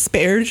he just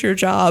spared your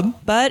job.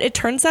 But it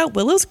turns out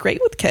Willow's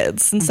great with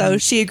kids. And so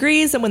she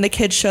agrees. And when the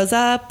kid shows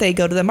up, they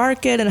go to the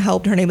market and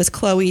help, her name is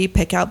Chloe,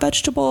 pick out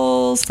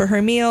vegetables for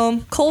her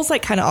meal. Cole's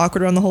like kind of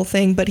awkward around the whole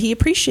thing, but he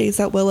appreciates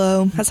that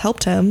Willow has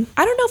helped him.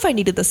 I don't know if I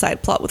needed the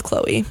side plot with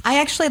Chloe. I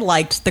actually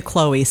liked the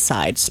Chloe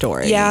side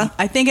story. Yeah.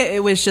 I think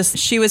it was just,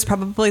 she was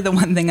probably the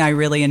one thing I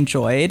really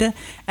enjoyed.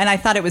 And I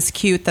thought it was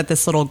cute that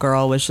this little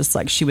girl was just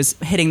like, she was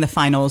hitting the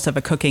finals of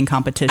a cooking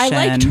competition.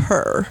 I liked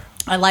her.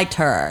 I liked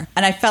her.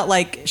 And I felt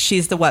like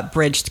she's the what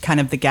bridged kind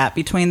of the gap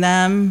between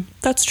them.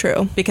 That's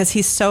true. Because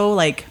he's so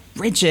like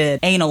rigid,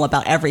 anal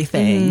about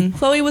everything.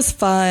 Chloe was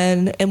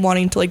fun and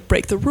wanting to like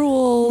break the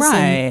rules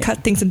and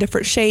cut things in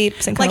different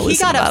shapes and kind of like he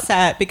got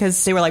upset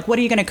because they were like, what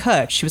are you going to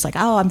cook? She was like,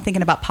 oh, I'm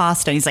thinking about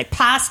pasta. And he's like,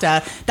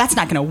 pasta? That's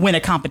not going to win a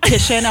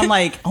competition. I'm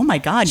like, oh my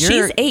God,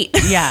 she's 8.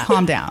 Yeah,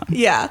 calm down.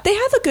 Yeah. They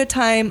have a good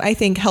time, I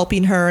think,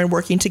 helping her and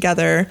working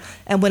together.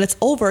 And when it's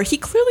over, he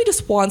clearly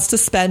just wants to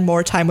spend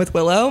more time with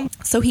Willow.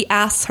 So he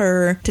asks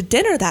her to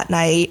dinner that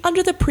night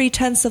under the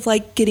pretense of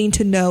like getting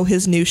to know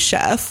his new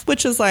chef,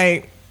 which is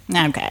like,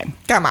 okay,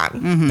 come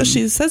on. But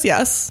she says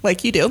yes,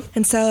 like you do.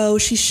 And so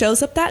she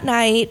shows up that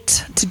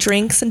night to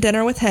drinks and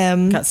dinner with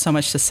him. Got so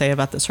much to say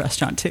about this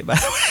restaurant too, by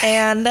the way.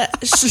 And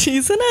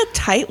she's in a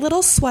tight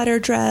little sweater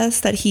dress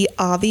that he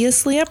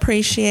obviously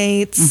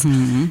appreciates.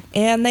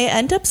 And they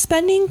end up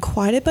spending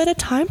quite a bit of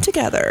time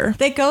together.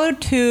 They go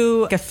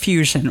to a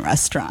fusion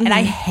restaurant. And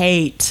I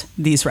hate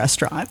these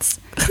restaurants.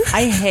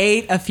 I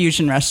hate a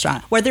fusion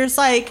restaurant where there's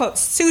like, quote,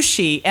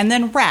 sushi and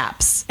then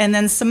wraps and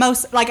then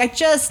samosa. Like, I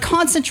just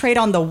concentrate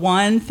on the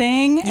one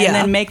thing and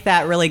then make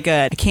that really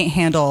good. I can't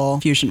handle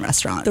fusion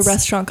restaurants. The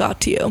restaurant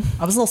got to you.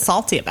 I was a little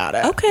salty about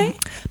it. Okay.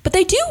 But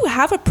they do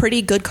have a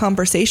pretty good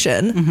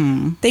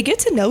conversation. They get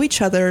to know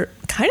each other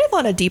kind of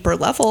on a deeper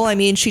level. I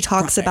mean, she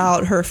talks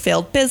about her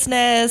failed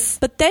business,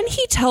 but then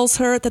he tells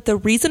her that the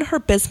reason her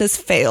business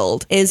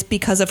failed is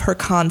because of her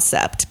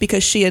concept,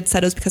 because she had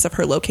said it was because of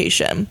her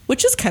location,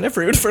 which is kind of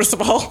rude, first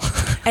of all.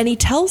 And he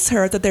tells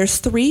her that there's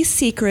 3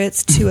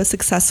 secrets to a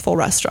successful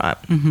restaurant.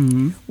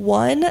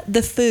 1,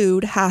 the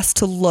food has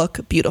to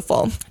look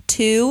beautiful.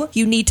 2,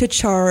 you need to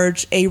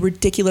charge a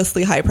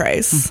ridiculously high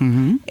price.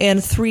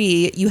 And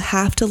 3, you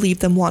have to leave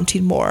them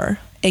wanting more,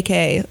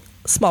 aka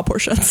small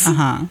portions.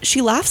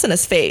 She laughs in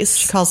his face.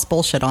 She calls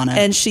bullshit on it.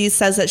 And she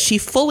says that she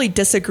fully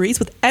disagrees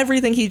with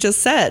everything he just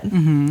said.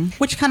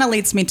 Which kind of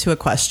leads me to a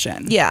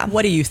question. Yeah.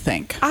 What do you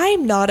think?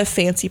 I'm not a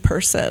fancy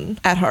person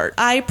at heart.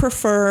 I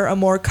prefer a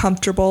more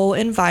comfortable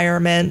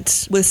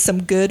environment with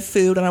some good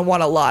food, and I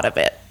want a lot of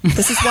it.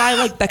 This is why I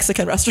like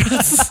Mexican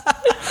restaurants.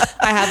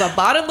 I have a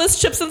bottomless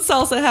chips and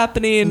salsa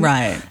happening.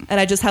 Right. And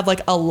I just have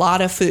like a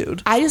lot of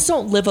food. I just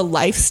don't live a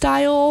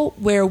lifestyle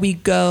where we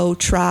go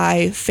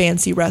try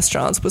fancy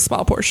restaurants with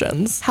small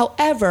portions.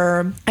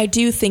 However, I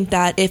do think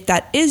that if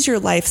that is your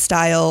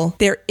lifestyle,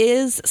 there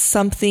is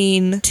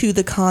something to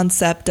the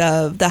concept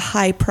of the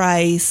high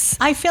price.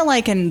 I feel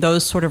like in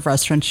those sort of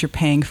restaurants, you're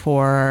paying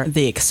for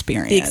the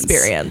experience. The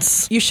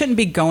experience. You shouldn't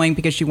be going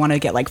because you want to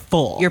get like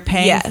full. You're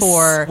paying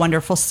for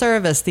wonderful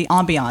service, the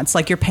ambiance,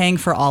 like you're paying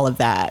for all of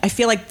that. I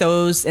feel like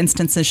those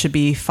instances should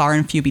be far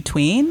and few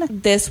between.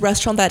 This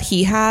restaurant that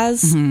he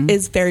has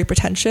is very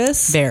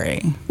pretentious. Very.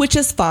 Which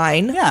is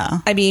fine. Yeah.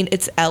 I mean,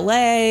 it's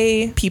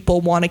LA.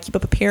 People want to keep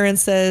up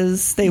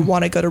appearances. They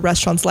want to go to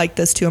restaurants like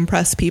this to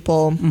impress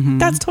people.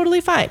 That's totally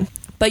fine.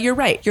 But you're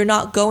right. You're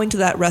not going to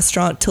that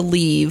restaurant to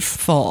leave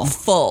full.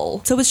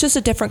 So it's just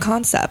a different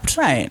concept.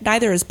 Right.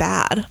 Neither is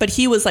bad. But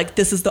he was like,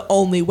 this is the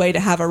only way to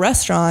have a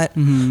restaurant,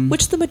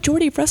 which the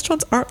majority of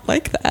restaurants aren't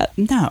like that.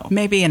 No.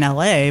 Maybe in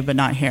LA, but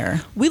not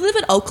here. We live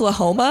in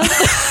Oklahoma.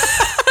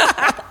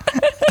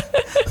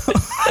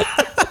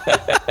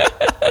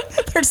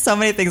 There's so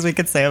many things we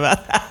could say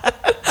about that.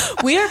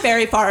 We are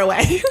very far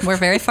away. We're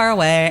very far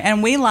away,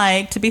 and we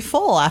like to be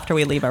full after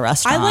we leave a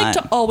restaurant. I like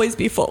to always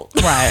be full.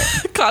 Right.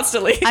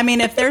 constantly. I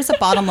mean, if there's a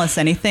bottomless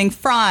anything,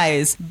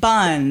 fries,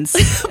 buns,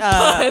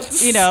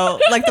 you know,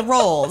 like the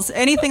rolls,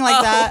 anything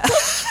like that.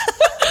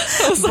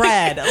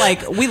 Bread,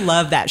 like we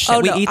love that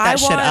shit. We eat that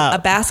shit up. I want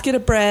a basket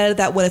of bread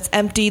that when it's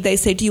empty, they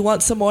say, "Do you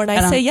want some more?" And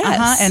I say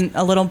yes. And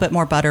a little bit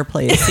more butter,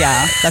 please.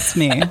 Yeah, that's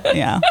me.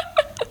 Yeah.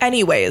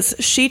 Anyways,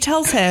 she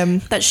tells him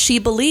that she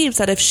believes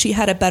that if she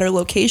had a better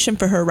location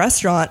for her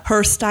restaurant,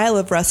 her style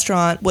of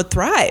restaurant would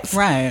thrive.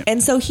 Right.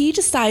 And so he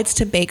decides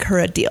to make her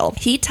a deal.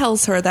 He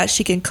tells her that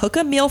she can cook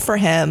a meal for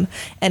him,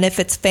 and if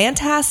it's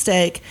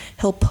fantastic,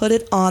 he'll put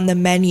it on the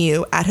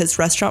menu at his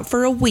restaurant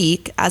for a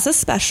week as a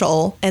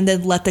special, and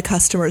then let the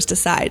customers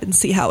decide and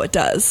see how it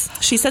does.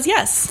 She says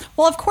yes.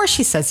 Well, of course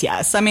she says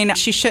yes. I mean,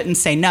 she shouldn't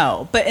say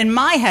no. But in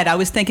my head, I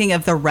was thinking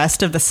of the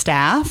rest of the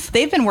staff.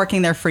 They've been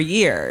working there for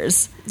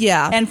years.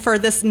 Yeah. And for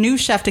this new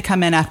chef to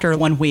come in after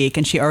 1 week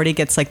and she already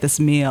gets like this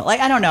meal.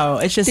 Like, I don't know.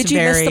 It's just Did you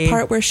miss the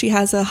part where she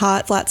has a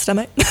hot, flat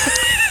stomach?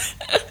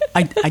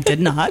 I did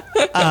not.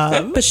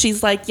 But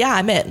she's like, yeah,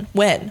 I'm in.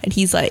 When? And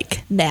he's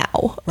like,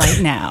 now. Right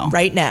now.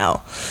 Right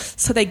now.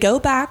 So they go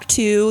back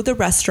to the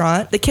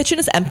restaurant. The kitchen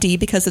is empty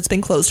because it's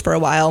been closed for a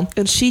while.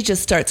 And she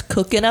just starts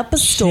cooking up a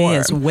storm. She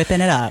is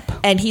whipping it up.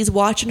 And he's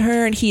watching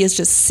her and he is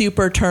just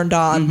super turned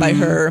on by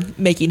her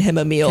making him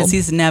a meal. Because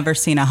he's never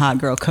seen a hot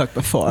girl cook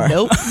before.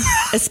 Nope.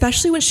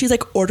 Especially when she's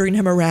like ordering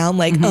him around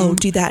like, oh,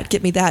 do that,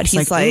 get me that.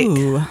 He's like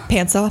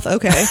pants off.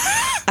 Okay.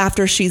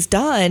 After she's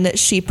done,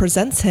 she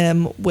presents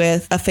him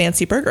with a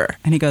fancy burger.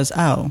 And he goes,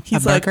 oh,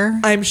 he's a burger?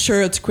 Like, I'm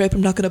sure it's great.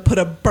 I'm not going to put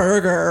a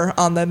burger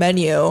on the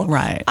menu.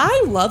 Right.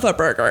 I love a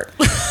burger.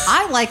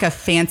 I like a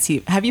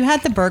fancy. Have you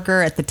had the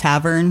burger at the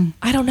tavern?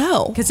 I don't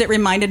know. Because it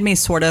reminded me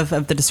sort of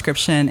the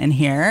description in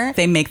here.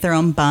 They make their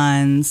own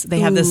buns. They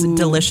have this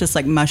delicious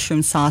like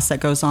mushroom sauce that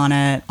goes on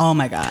it. Oh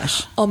my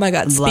gosh. Oh my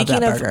God.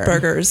 Speaking of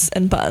burgers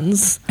and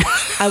buns,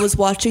 I was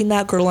watching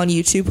that girl on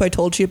YouTube who I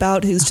told you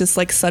about who's just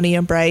like sunny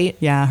and bright.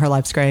 Yeah, her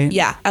life's great.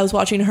 Yeah. I was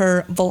watching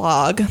her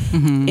vlog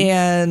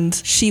and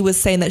she was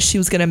saying that she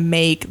was going to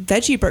make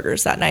veggie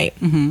burgers that night.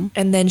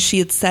 And then she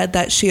had said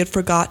that she had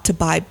forgot to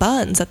buy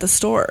buns at the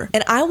store.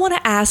 And I want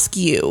to ask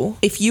you,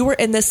 if you were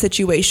in this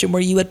situation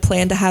where you had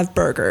planned to have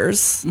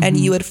burgers and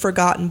you had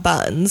forgotten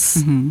buns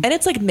and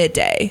it's like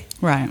midday.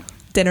 Right.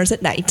 Dinner's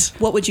at night.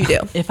 What would you do?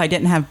 If I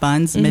didn't have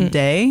buns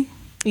midday?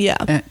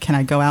 Yeah. Can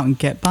I go out and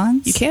get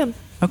buns? You can.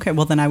 Okay,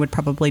 well then I would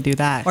probably do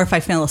that. Or if I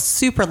feel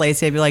super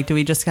lazy, I'd be like, do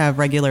we just have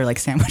regular like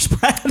sandwich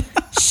bread?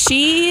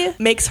 She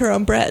makes her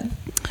own bread.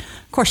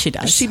 Of course she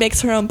does. She makes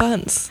her own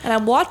buns. And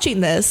I'm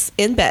watching this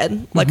in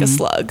bed like a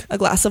slug, a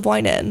glass of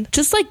wine in,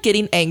 just like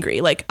getting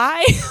angry. Like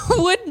I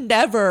would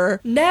never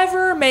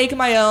make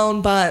my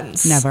own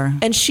buns. Never.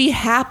 And she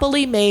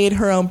happily made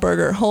her own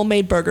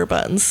homemade burger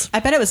buns. I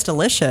bet it was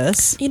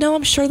delicious. You know,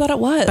 I'm sure that it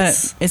was.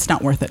 But it's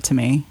not worth it to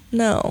me.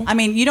 No. I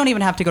mean, you don't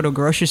even have to go to a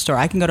grocery store.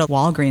 I can go to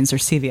Walgreens or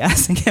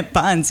CVS and get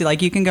buns.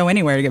 Like, you can go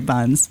anywhere to get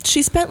buns.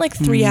 She spent like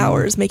 3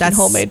 hours making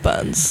homemade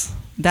buns.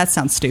 That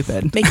sounds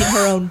stupid. Making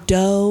her own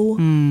dough,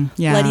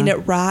 letting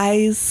it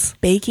rise,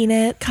 baking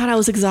it. God, I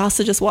was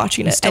exhausted just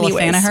watching it. Still a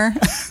fan of her?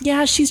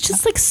 Yeah, she's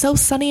just like so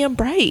sunny and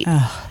bright.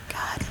 Oh,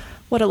 God.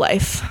 What a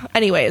life.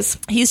 Anyways,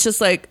 he's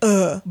just like,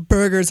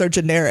 burgers are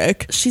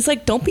generic. She's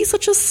like, don't be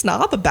such a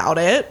snob about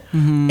it.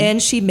 And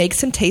she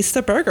makes him taste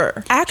the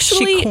burger.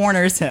 Actually, she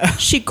corners him.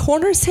 She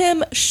corners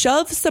him,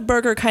 shoves the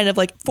burger, kind of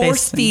like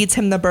force feeds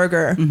him the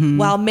burger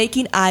while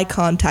making eye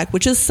contact,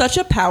 which is such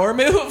a power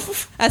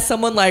move as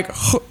someone like,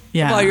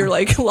 while you're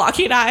like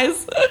locking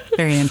eyes.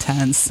 Very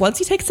intense. Once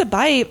he takes a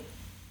bite,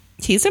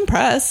 he's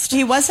impressed.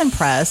 He was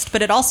impressed,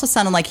 but it also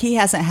sounded like he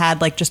hasn't had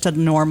like just a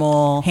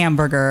normal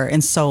hamburger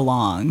in so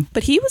long.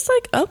 But he was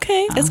like,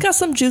 okay, it's got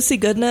some juicy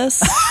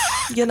goodness,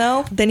 you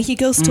know? Then he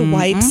goes to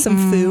wipe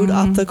some food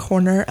off the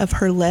corner of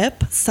her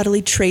lip,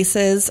 subtly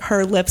traces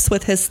her lips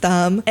with his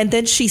thumb, and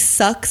then she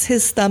sucks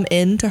his thumb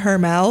into her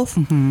mouth.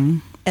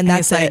 And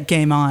that's like,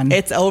 game on.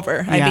 It's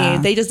over. I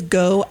mean, they just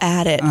go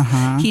at it.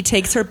 He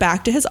takes her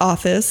back to his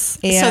office.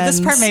 And so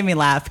this part made me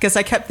laugh because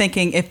I kept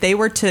thinking if they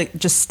were to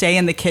just stay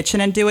in the kitchen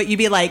and do it, you'd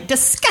be like,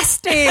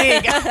 disgusting.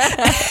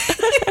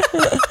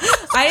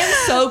 I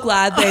am so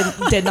glad they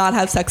did not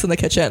have sex in the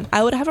kitchen.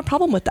 I would have a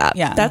problem with that.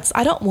 Yeah.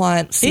 I don't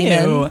want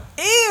semen.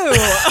 Ew.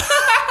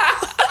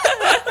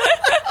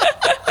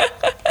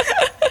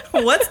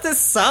 What's the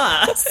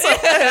sauce?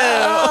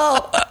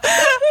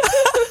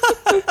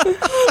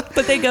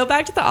 But they go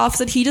back to the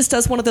office and he just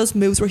does one of those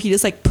moves where he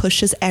just like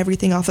pushes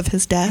everything off of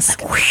his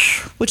desk,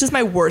 which is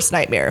my worst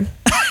nightmare.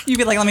 You'd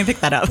be like, let me pick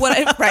that up.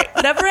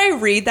 Whenever I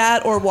read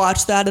that or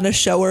watch that in a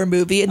show or a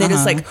movie and they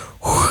just like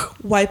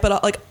wipe it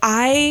off, like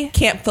I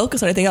can't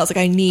focus on anything else.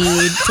 Like I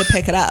need to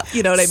pick it up.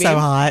 You know what I mean? So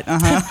hot.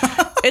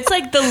 It's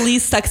like the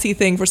least sexy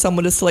thing for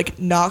someone just to like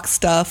knock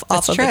stuff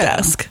off of the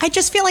desk. I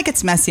just feel like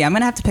it's messy. I'm going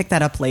to have to pick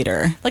that up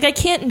later. Like I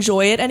can't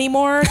enjoy it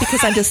anymore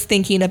because I'm just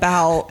thinking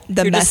about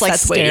the You're mess just, like,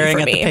 that's waiting for me.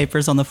 staring at the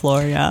papers on the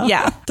floor, yeah.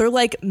 Yeah. They're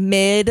like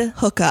mid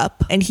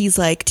hookup and he's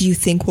like, do you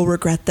think we'll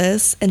regret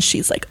this? And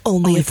she's like,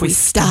 only if we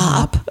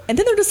stop. And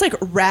then they're just like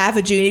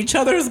ravaging each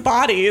other's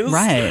bodies.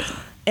 Right.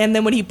 And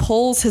then when he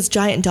pulls his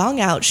giant dong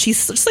out, she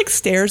just like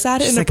stares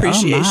at it in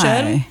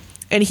appreciation.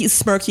 And he's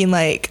smirking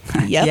like,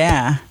 yep,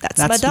 yeah, that's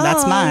my dong.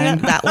 That's mine.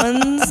 That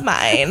one's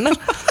mine.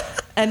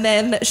 And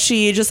then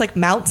she just like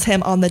mounts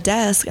him on the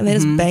desk and then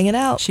just bang it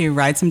out. She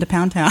rides him to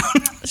Pound Town.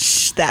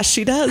 That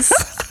she does.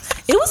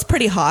 It was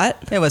pretty hot.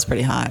 It was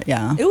pretty hot,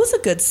 yeah. It was a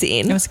good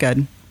scene. It was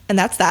good. And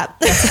that's that.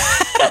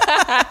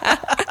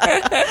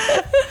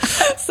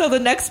 So the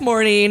next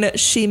morning,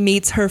 she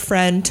meets her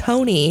friend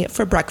Tony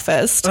for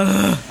breakfast.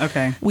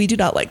 Okay. We do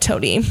not like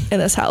Tony in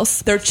this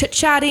house. They're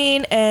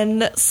chit-chatting,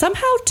 and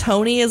somehow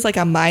Tony is like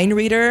a mind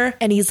reader,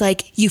 and he's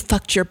like, you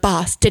fucked your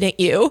boss, didn't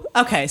you?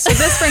 Okay, so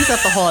this brings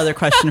up a whole other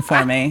question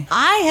for me.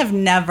 I have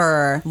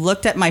never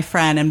looked at my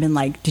friend and been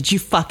like, did you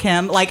fuck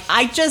him? Like,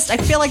 I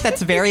feel like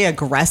that's very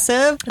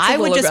aggressive. I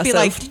would just be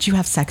like, did you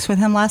have sex with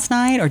him last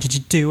night? Or did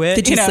you do it?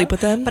 Did you sleep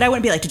with him? But I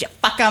wouldn't be like, did you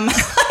fuck him?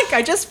 Like,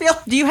 I just feel,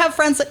 do you have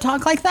friends that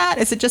talk like that?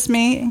 Is it just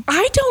me?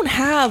 I don't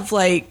have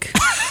like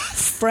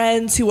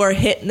friends who are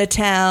hitting the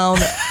town,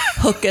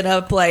 hooking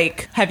up.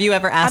 Like, have you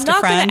ever asked a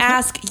friend? I'm not going to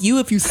ask you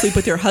if you sleep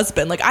with your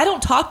husband. Like, I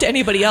don't talk to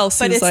anybody else.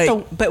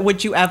 But but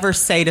would you ever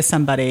say to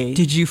somebody,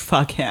 did you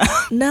fuck him?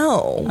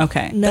 No.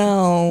 Okay.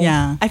 No.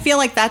 Yeah. I feel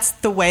like that's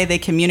the way they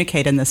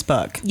communicate in this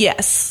book.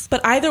 Yes.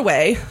 But either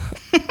way,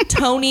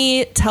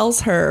 Tony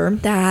tells her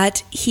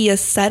that he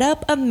has set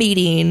up a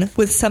meeting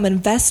with some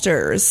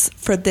investors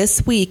for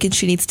this week and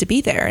she needs to be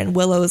there. And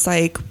Willow's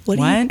like, what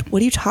are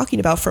you talking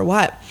about? For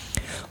what?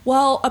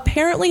 Well,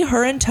 apparently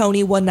her and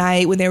Tony one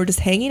night when they were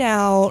just hanging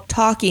out,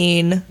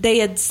 talking, they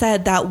had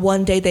said that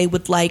one day they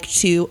would like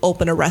to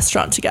open a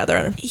restaurant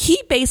together.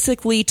 He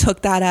basically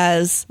took that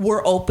as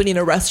we're opening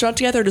a restaurant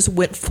together, just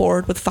went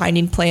forward with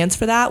finding plans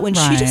for that when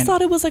she just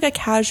thought it was like a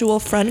casual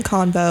friend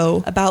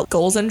convo about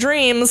goals and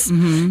dreams.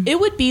 Mm-hmm.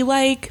 It would be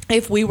like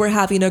if we were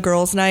having a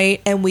girls'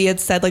 night and we had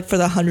said like for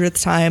the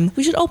 100th time,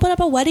 we should open up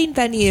a wedding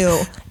venue.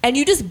 And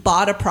you just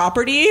bought a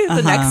property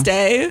the next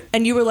day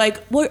and you were like,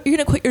 well, you're going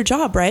to quit your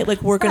job, right?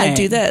 Like, we're going to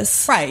do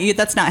this. Right.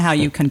 That's not how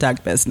you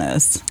conduct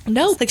business.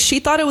 No. Like,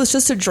 she thought it was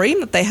just a dream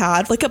that they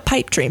had, like a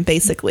pipe dream,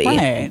 basically.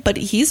 Right. But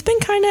he's been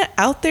kind of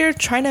out there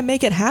trying to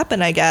make it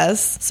happen, I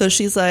guess. So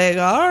she's like,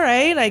 all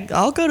right,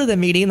 I'll go to the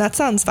meeting. That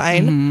sounds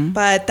fine. Mm-hmm.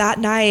 But that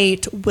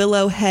night,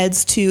 Willow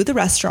heads to the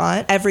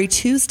restaurant. Every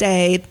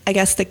Tuesday, I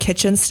guess the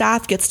kitchen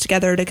staff gets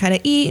together to kind of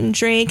eat and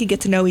drink and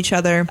get to know each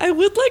other. I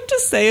would like to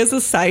say as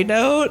a side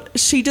note,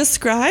 she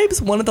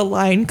describes one of the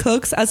line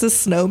cooks as a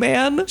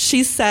snowman.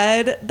 She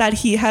said that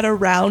he had a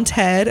round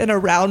head and a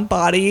round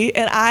body,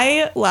 and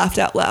I laughed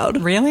out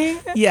loud. Really?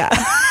 Yeah.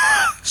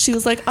 She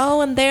was like,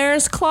 oh, and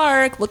there's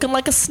Clark looking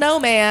like a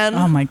snowman.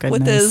 Oh my goodness.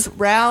 With his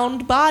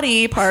round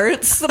body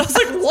parts. And I was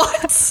like,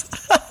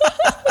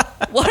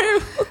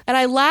 what? And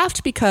I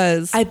laughed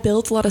because I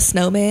built a lot of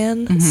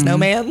snowmen. Mm-hmm.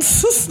 Snowmen.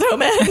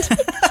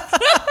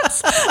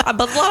 I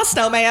built a lot of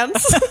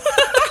snowmans.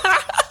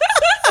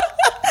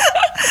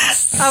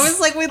 I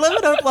was like, we live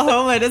in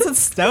Oklahoma. It doesn't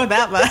snow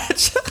that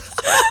much.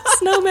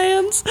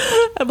 Snowmans.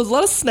 There was a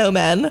lot of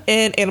snowmen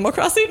in Animal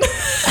Crossing.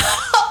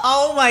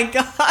 Oh my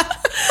God.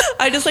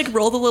 I just like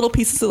roll the little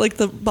pieces of like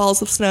the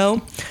balls of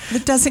snow.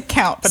 It doesn't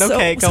count, but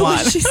okay, go on.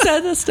 She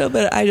said the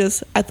snowman.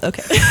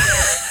 Okay.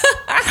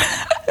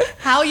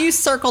 How you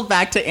circled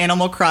back to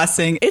Animal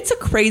Crossing. It's a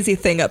crazy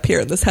thing up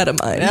here in this head of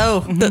mine. Oh.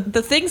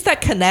 The things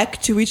that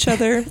connect to each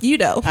other, you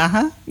know.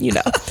 Uh-huh. You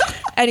know.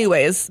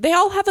 Anyways, they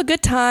all have a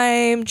good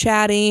time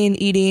chatting,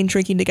 eating,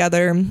 drinking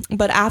together.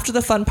 But after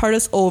the fun part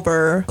is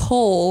over,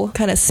 Cole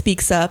kind of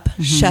speaks up,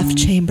 Chef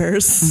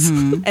Chambers,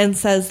 and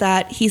says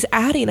that he's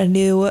adding a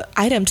new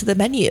item to the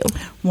menu.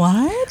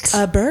 What?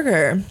 A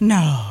burger.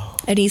 No.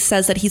 And he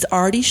says that he's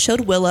already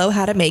showed Willow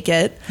how to make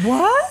it.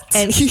 What?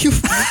 And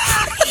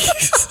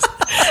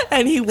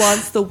and he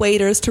wants the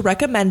waiters to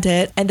recommend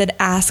it and then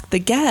ask the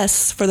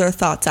guests for their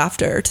thoughts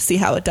after to see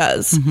how it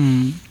does.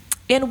 Mm-hmm.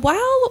 And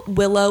while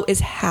Willow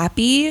is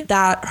happy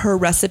that her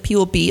recipe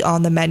will be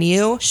on the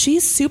menu,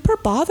 she's super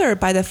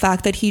bothered by the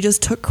fact that he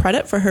just took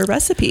credit for her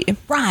recipe.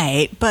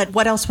 Right. But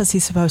what else was he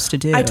supposed to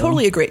do? I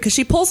totally agree. Because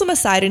she pulls him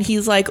aside and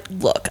he's like,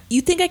 look,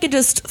 you think I could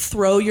just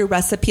throw your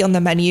recipe on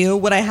the menu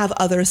when I have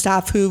other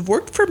staff who've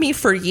worked for me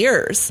for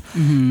years?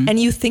 Mm-hmm. And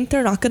you think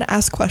they're not going to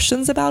ask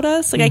questions about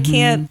us? Like, I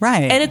can't.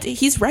 Right. And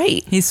he's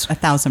right. He's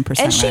 1,000%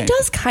 And she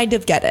does kind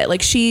of get it.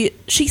 Like, she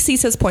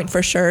sees his point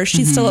for sure.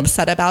 She's still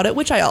upset about it,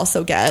 which I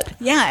also get.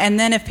 Yeah, and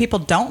then if people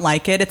don't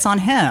like it, it's on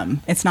him.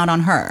 It's not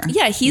on her.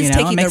 Yeah, he's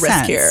taking the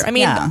risk here. I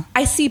mean,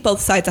 I see both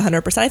sides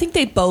 100%. I think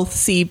they both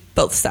see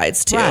both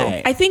sides too.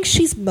 Right. I think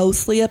she's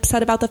mostly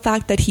upset about the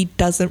fact that he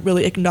doesn't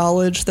really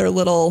acknowledge their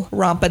little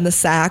romp in the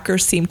sack or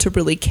seem to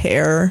really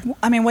care.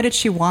 I mean, what did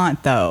she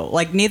want though?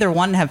 Like, neither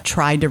one have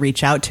tried to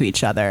reach out to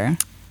each other.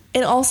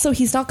 And also,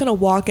 he's not going to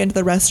walk into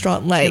the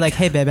restaurant like,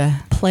 hey, baby,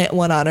 plant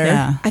one on her.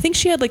 Yeah. I think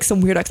she had like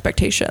some weird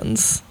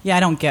expectations. Yeah, I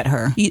don't get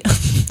her.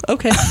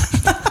 Okay.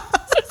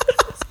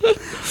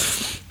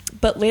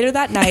 But later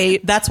that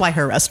night... That's why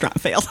her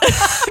restaurant failed.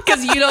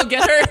 Because you don't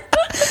get her?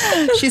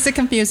 She's a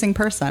confusing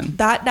person.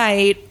 That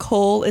night,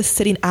 Cole is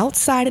sitting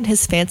outside in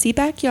his fancy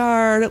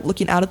backyard,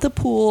 looking out at the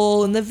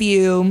pool and the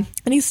view.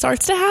 And he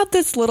starts to have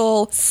this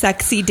little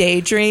sexy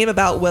daydream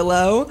about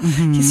Willow.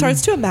 Mm-hmm. He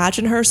starts to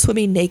imagine her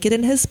swimming naked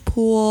in his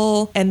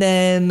pool, and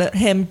then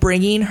him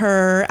bringing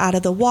her out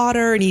of the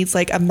water, and he's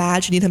like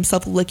imagining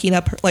himself licking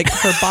up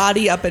her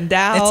body up and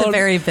down. It's a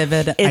very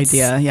vivid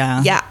idea.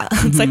 Yeah. Yeah.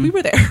 Mm-hmm. It's like we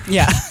were there.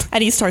 Yeah.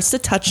 And he starts to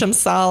touch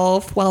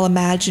himself while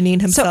imagining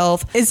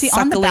himself. So is he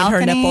on the balcony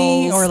her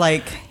nipples? Or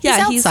like,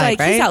 yeah, he's outside,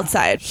 right? He's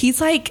outside. He's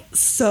like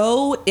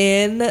so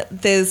in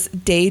this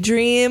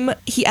daydream.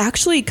 He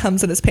actually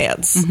comes in his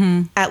pants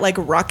at like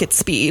rocket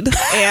speed.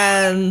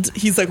 And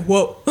he's like,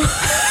 whoa.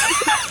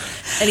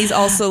 And he's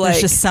also like,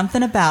 there's just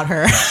something about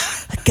her.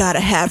 I gotta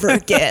have her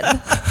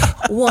again.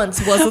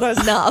 Once wasn't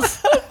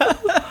enough.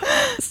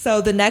 So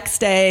the next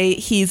day,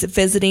 he's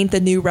visiting the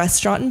new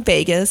restaurant in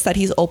Vegas that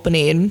he's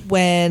opening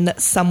when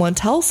someone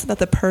tells him that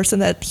the person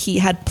that he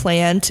had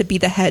planned to be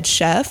the head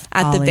chef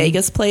at the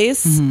Vegas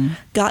place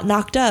got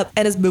knocked up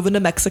and is moving to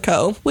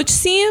Mexico, which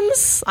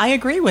seems... I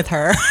agree with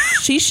her.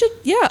 She should,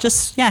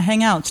 just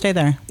hang out, stay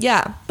there.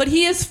 Yeah, but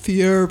he is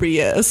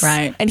furious.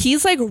 Right. And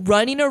he's like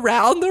running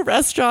around the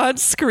restaurant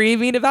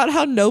screaming about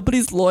how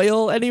nobody's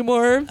loyal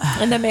anymore.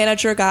 And the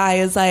manager guy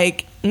is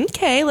like,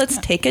 okay, let's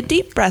take a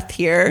deep breath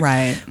here.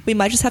 Right. We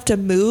might just have to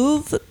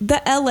move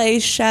the LA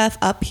chef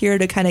up here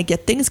to kind of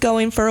get things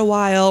going for a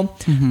while,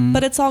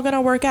 but it's all going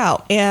to work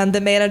out. And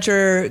the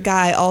manager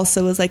guy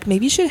also was like,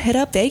 maybe you should hit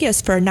up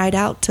Vegas for a night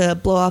out to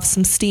blow off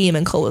some steam.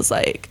 And Cole was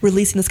like,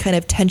 releasing this kind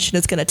of tension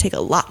is going to take a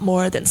lot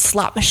more than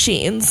slot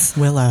machines.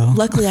 Willow.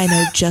 Luckily, I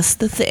know just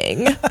the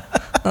thing.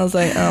 I was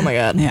like, oh my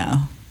God.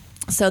 Yeah.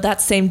 So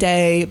that same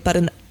day, but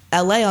in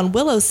LA on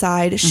Willow's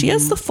side, she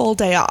has the full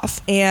day off.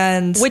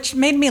 And which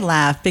made me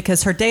laugh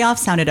because her day off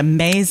sounded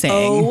amazing.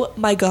 Oh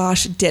my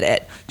gosh, did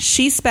it.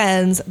 She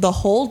spends the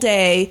whole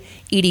day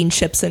eating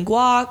chips and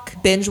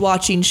guac, binge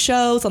watching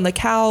shows on the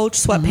couch,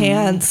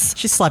 sweatpants.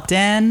 She slept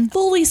in.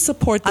 Fully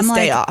support this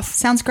day off.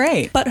 Sounds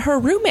great. But her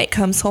roommate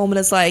comes home and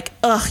is like,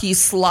 ugh, you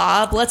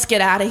slob, let's get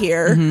out of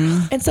here.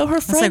 And so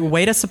her friend... It's like,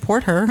 way to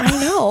support her. I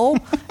know.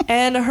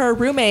 And her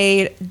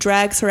roommate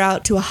drags her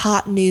out to a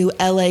hot new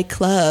LA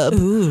club.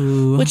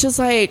 Ooh. Which is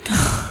like...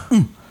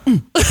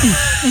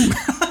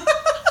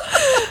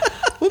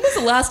 When was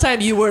the last time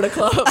you were at a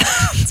club?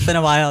 It's been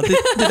a while. Did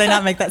they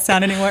not make that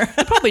sound anymore?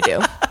 They probably do.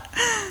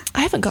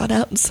 I haven't gone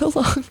out in so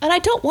long. And I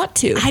don't want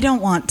to. I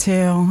don't want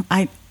to.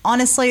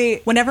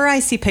 Honestly, whenever I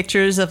see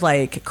pictures of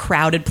like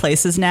crowded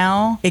places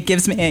now, it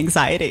gives me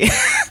anxiety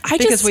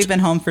because we've been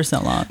home for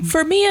so long.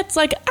 For me, it's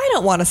like, I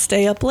don't want to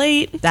stay up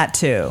late. That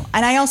too.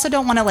 And I also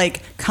don't want to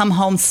like come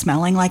home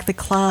smelling like the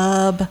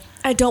club.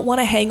 I don't want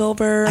a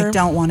hangover. I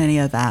don't want any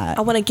of that.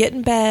 I want to get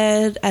in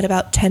bed at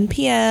about 10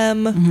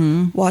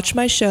 p.m., watch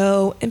my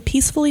show, and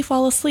peacefully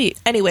fall asleep.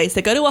 Anyways,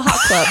 they go to a hot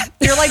club.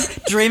 You're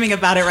like dreaming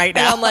about it right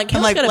now. And I'm like,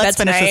 let's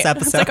finish this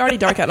episode. It's like already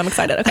dark out. I'm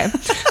excited. Okay.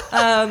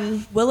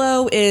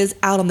 Willow is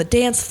out on the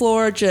dance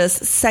floor,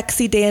 just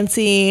sexy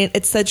dancing.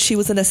 It said she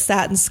was in a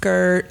satin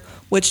skirt,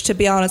 which, to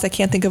be honest, I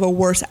can't think of a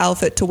worse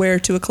outfit to wear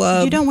to a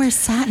club. You don't wear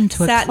satin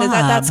to a club.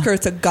 That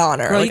skirt's a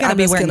goner. Girl, you gotta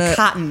be wearing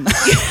cotton.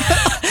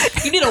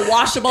 You need a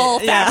washable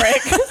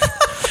fabric.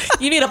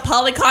 You need a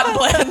poly cotton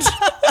blend.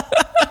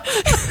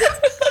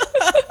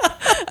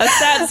 A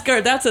satin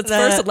skirt. That's its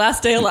first and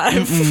last day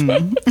alive.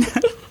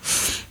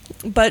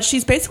 But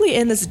she's basically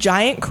in this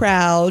giant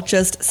crowd,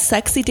 just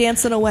sexy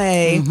dancing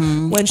away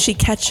when she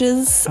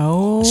catches...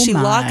 she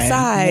locks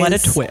eyes. What a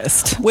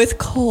twist. With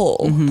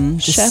Cole.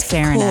 Just Chef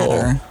staring Cole.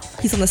 at her.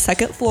 He's on the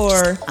second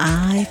floor.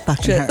 I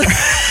fucking her.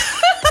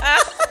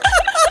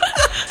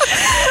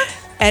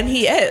 And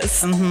he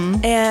is.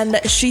 And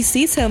she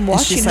sees him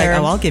watching she's her. Like,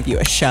 oh, I'll give you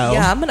a show.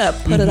 Yeah, I'm going to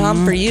put it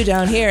on for you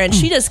down here. And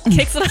she just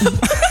kicks it up.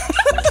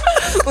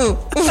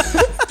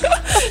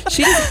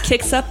 She just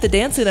kicks up the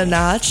dancing a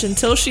notch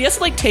until she has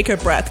to like take her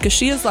breath because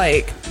she is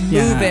like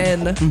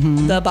moving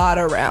the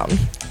body around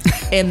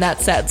in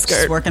that sad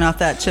skirt. She's working off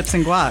that chips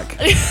and guac.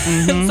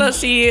 So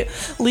she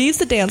leaves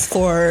the dance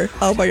floor,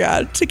 oh my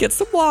God, to get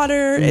some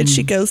water. And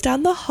she goes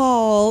down the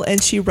hall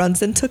and she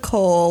runs into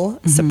Cole,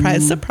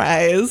 surprise,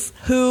 surprise,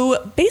 who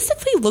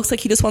basically looks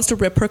like he just wants to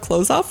rip her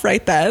clothes off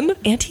right then.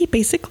 And he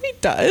basically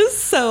does.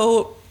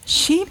 So...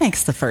 She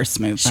makes the first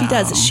move, though. She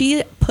does.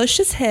 She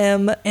pushes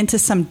him into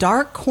some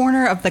dark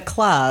corner of the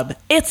club.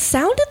 It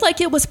sounded like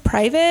it was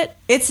private.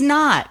 It's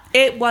not.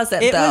 It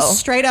wasn't, It though. was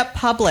straight up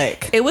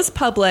public. It was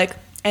public,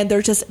 and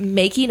they're just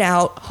making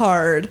out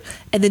hard.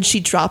 And then she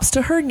drops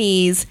to her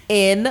knees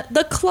in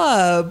the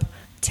club,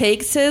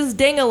 takes his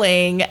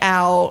ding-a-ling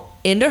out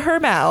into her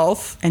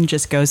mouth. And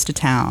just goes to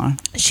town.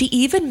 She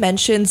even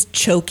mentions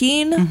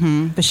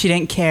choking. But she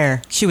didn't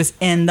care. She was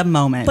in the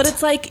moment. But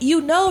it's like,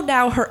 you know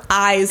now her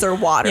eyes are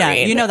watering. Yeah,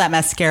 you know that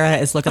mascara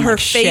is looking her like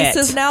shit. Her face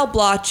is now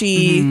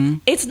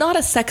blotchy. It's not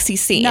a sexy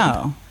scene.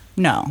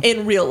 No.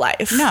 In real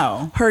life.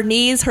 No. Her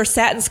knees, her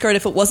satin skirt,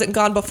 if it wasn't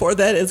gone before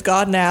that, is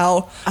gone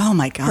now. Oh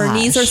my gosh. Her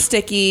knees are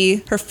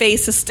sticky. Her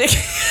face is sticky.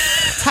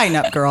 Tighten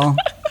up, girl.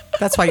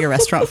 That's why your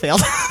restaurant failed.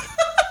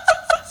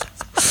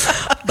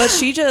 But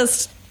she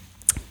just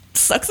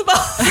sucks him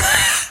off.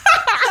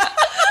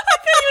 I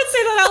can't even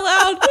say that out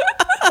loud.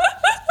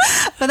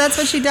 But that's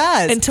what she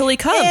does. Until he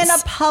comes. In a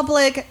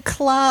public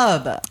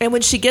club. And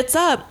when she gets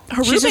up,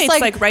 her roommate's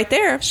like right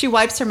there. She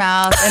wipes her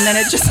mouth and then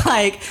it just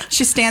like,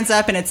 she stands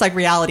up and it's like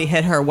reality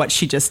hit her what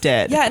she just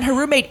did. Yeah, and her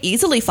roommate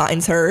easily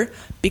finds her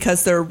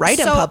because they're in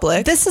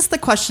public. This is the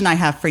question I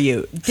have for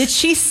you. Did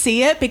she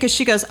see it? Because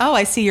she goes, oh,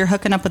 I see you're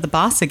hooking up with the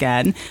boss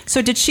again.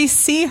 So did she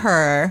see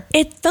her?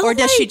 Or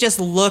does she just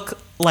look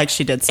like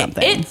she did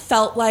something? It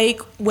felt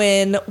like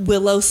when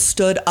Willow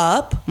stood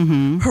up,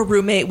 her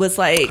roommate was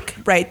like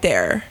right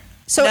there.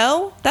 So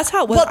no, that's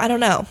how it was. Well, I don't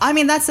know. I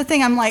mean, that's the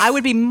thing. I'm like, I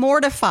would be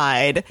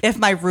mortified if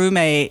my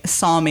roommate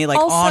saw me like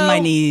also, on my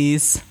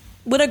knees.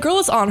 When a girl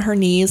is on her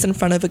knees in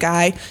front of a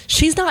guy,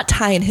 she's not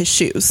tying his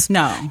shoes.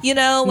 No. You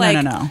know,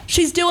 like no.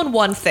 She's doing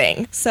one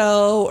thing.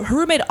 So her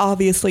roommate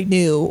obviously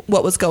knew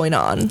what was going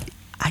on.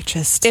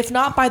 If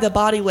not by the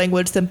body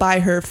language, then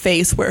by her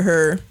face where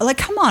her... Like,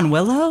 come on,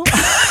 Willow.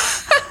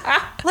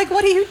 Like,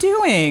 what are you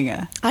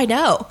doing? I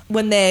know.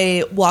 When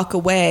they walk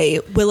away,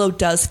 Willow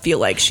does feel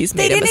like she's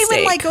made a mistake. They didn't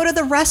even, like, go to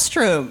the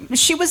restroom.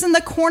 She was in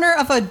the corner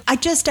of a... I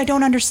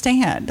don't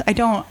understand.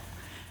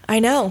 I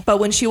know. But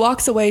when she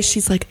walks away,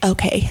 she's like,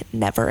 okay,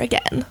 never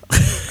again.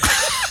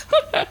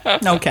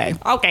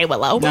 Okay,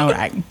 Willow. All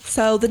right.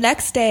 So the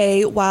next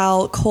day,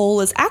 while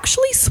Cole is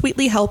actually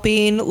sweetly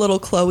helping little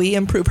Chloe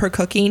improve her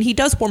cooking, he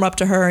does warm up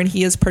to her and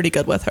he is pretty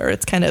good with her.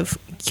 It's kind of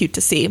cute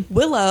to see.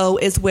 Willow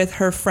is with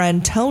her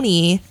friend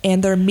Tony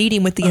and they're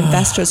meeting with the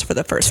investors for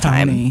the first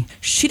time.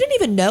 She didn't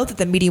even know that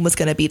the meeting was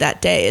going to be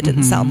that day. It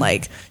didn't sound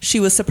like. She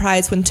was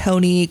surprised when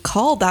Tony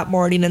called that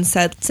morning and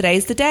said,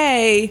 today's the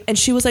day. And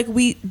she was like,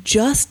 we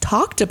just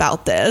talked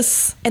about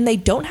this. And they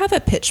don't have a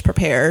pitch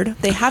prepared.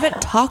 They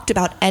haven't talked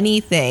about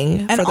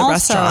anything for the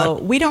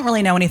restaurant. We don't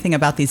really know anything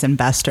about these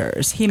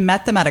investors. He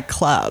met them at a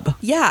club.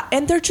 Yeah,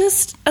 and they're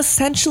just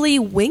essentially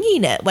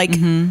winging it. Like,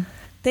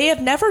 they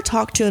have never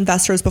talked to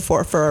investors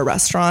before for a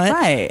restaurant.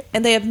 Right.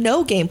 And they have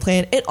no game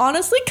plan. It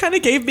honestly kind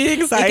of gave me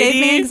anxiety. It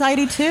gave me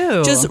anxiety,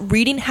 too. Just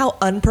reading how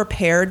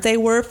unprepared they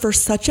were for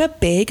such a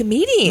big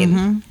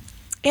meeting.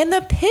 And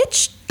the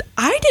pitch...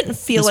 I didn't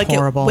feel like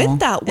horrible. It went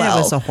that well.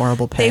 It was a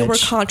horrible pitch. They were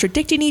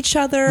contradicting each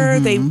other.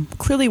 They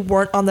clearly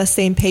weren't on the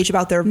same page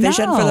about their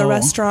vision for the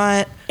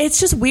restaurant. It's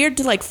just weird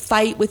to like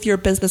fight with your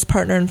business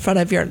partner in front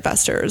of your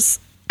investors.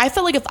 I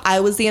felt like if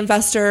I was the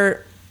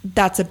investor,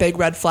 that's a big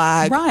red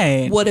flag.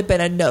 Right. Would have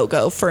been a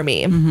no-go for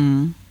me.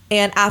 And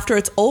after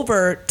it's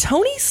over,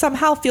 Tony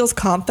somehow feels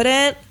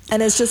confident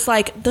and is just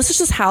like, this is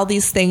just how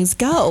these things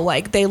go.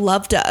 Like, they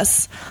loved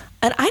us.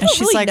 And I don't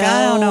really know.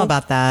 I don't know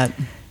about that.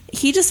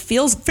 He just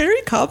feels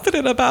very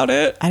confident about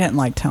it. I didn't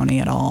like Tony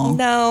at all.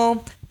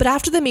 No. But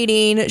after the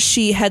meeting,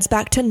 she heads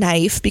back to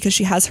Knife because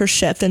she has her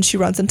shift and she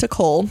runs into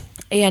Cole.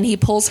 And he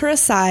pulls her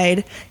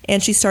aside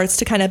and she starts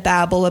to kind of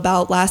babble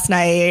about last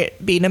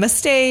night being a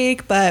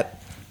mistake, but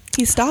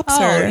he stops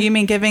her. Oh, you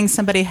mean giving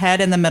somebody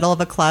head in the middle of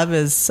a club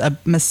is a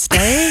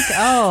mistake?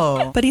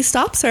 Oh. But he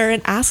stops her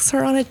and asks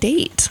her on a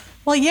date.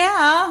 Well,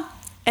 yeah.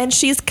 And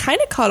she's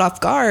kind of caught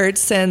off guard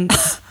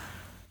since...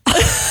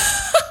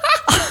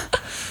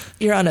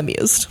 You're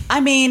unamused. I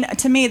mean,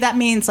 to me, that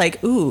means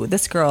like, ooh,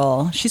 this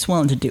girl, she's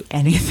willing to do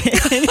anything.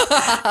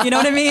 You know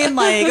what I mean?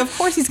 Like, of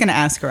course he's going to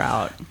ask her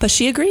out. But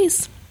she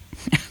agrees.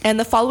 And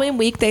the following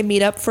week, they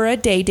meet up for a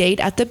day date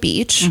at the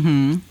beach.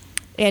 And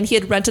he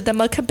had rented them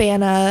a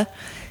cabana.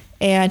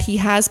 And he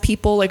has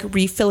people like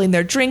refilling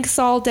their drinks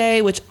all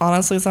day, which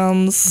honestly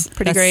sounds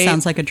pretty great.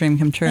 Sounds like a dream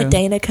come true. A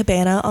day in a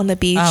cabana on the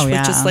beach with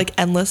just like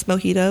endless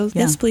mojitos.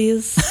 Yeah. Yes,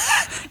 please.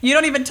 You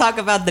don't even talk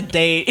about the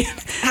date.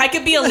 I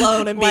could be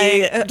alone and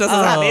be just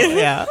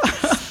as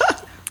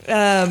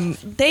happy.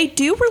 They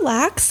do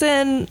relax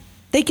and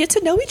they get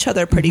to know each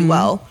other pretty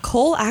well.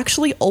 Cole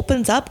actually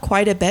opens up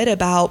quite a bit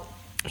about...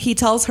 He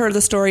tells her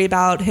the story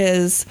about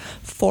his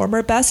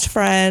former best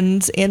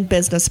friend and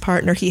business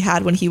partner he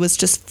had when he was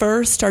just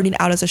first starting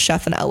out as a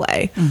chef in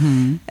LA.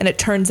 And it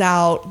turns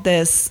out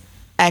this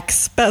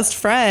ex-best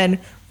friend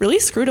really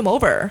screwed him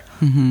over.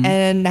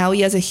 And now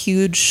he has a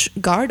huge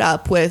guard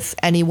up with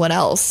anyone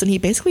else. And he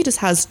basically just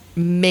has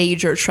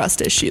major trust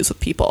issues with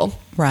people.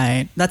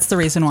 Right. That's the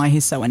reason why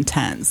he's so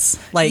intense.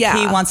 Like,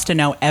 he wants to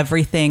know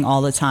everything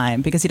all the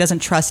time because he doesn't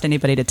trust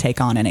anybody to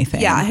take on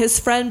anything. Yeah. His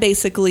friend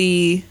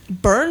basically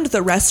burned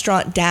the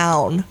restaurant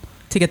down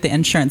to get the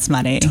insurance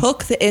money.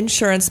 Took the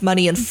insurance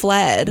money and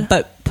fled.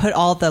 But put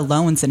all the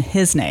loans in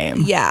his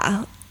name.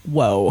 Yeah.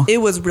 Whoa. It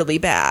was really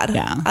bad.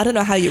 Yeah. I don't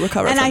know how you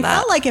recover from that. And I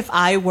felt like if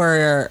I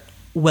were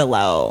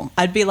Willow,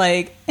 I'd be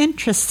like,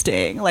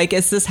 interesting. Like,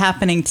 is this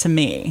happening to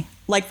me?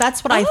 Like,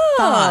 that's what I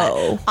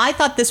thought. I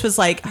thought this was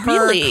like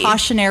her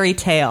cautionary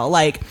tale.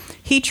 Like,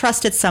 he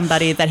trusted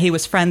somebody that he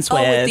was friends with.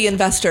 With the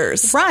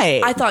investors.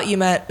 Right. I thought you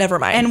meant, never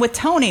mind. And with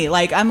Tony,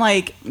 like, I'm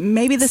like,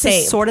 maybe this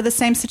is sort of the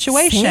same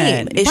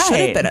situation. It should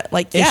have been.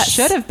 Like, yes. It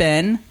should have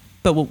been,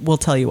 but we'll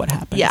tell you what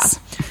happens. Yeah.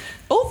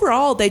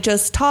 Overall, they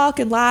just talk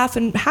and laugh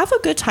and have a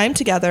good time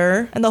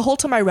together. And the whole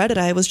time I read it,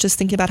 I was just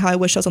thinking about how I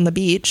wish I was on the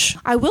beach.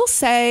 I will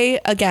say,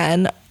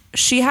 again,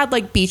 she had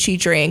like beachy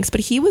drinks,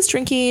 but he was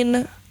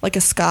drinking like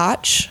a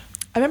scotch.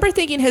 I remember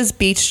thinking his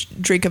beach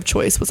drink of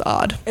choice was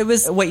odd. It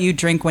was what you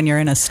drink when you're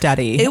in a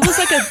study. It was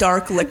like a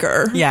dark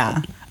liquor.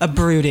 Yeah, a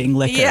brooding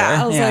liquor.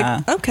 Yeah, I was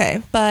like,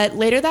 okay. But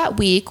later that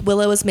week,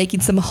 Willow was making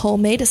some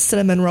homemade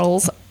cinnamon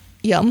rolls.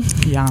 Yum.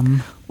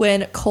 Yum.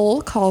 When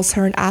Cole calls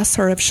her and asks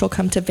her if she'll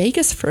come to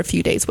Vegas for a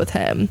few days with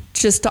him,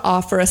 just to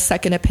offer a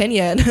second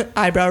opinion,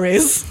 eyebrow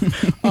raise,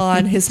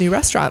 on his new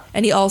restaurant.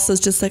 And he also is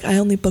just like, I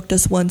only booked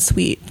us one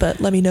suite, but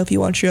let me know if you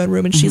want your own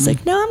room. And she's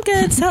like, no, I'm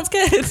good. Sounds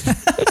good.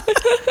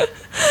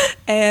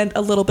 And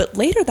a little bit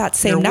later that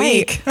same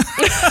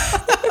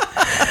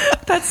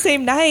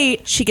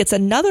night, she gets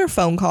another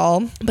phone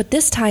call, but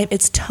this time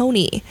it's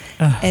Tony.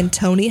 Ugh. And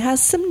Tony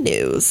has some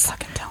news.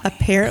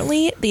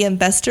 Apparently, the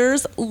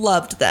investors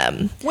loved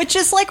them. Which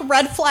is like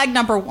red flag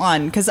number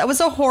one, because that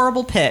was a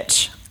horrible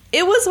pitch.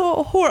 It was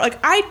a horror. Like,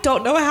 I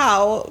don't know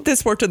how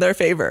this worked in their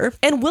favor.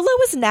 And Willow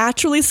was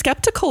naturally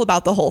skeptical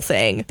about the whole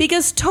thing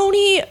because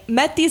Tony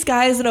met these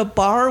guys in a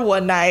bar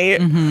one night.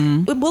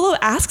 Mm-hmm. When Willow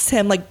asks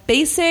him, like,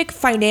 basic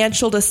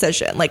financial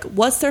decision, like,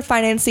 what's their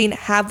financing?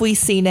 Have we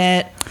seen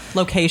it?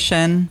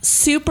 Location.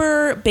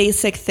 Super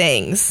basic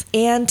things.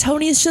 And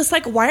Tony's just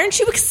like, why aren't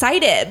you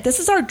excited? This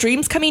is our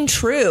dreams coming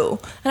true.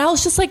 And I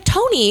was just like,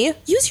 Tony,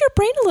 use your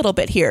brain a little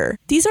bit here.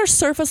 These are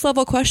surface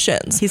level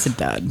questions. He's a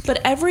dud.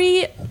 But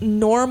every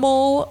normal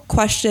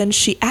question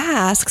she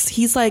asks,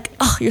 he's like,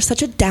 oh, you're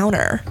such a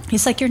downer.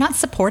 He's like, you're not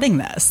supporting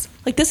this.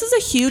 Like, this is a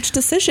huge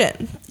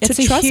decision to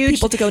trust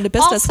people to go into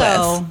business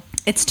also, with.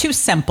 It's too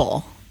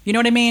simple. You know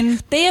what I mean?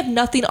 They have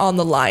nothing on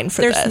the line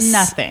for this. There's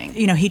nothing.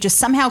 You know, he just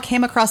somehow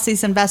came across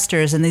these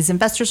investors, and these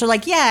investors are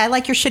like, yeah, I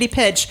like your shitty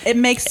pitch. It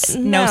makes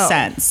no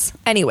sense.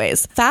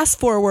 Anyways, fast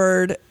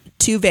forward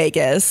to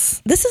Vegas.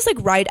 This is like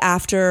right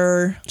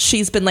after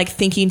she's been like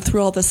thinking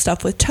through all this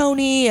stuff with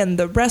Tony and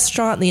the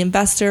restaurant and the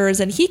investors,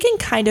 and he can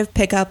kind of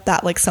pick up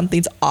that like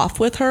something's off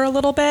with her a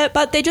little bit,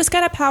 but they just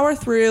gotta power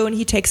through, and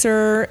he takes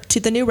her to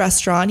the new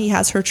restaurant. He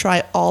has her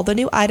try all the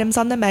new items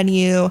on the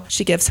menu.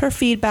 She gives her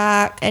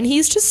feedback, and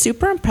he's just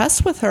super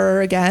impressed with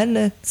her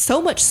again.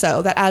 So much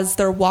so that as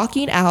they're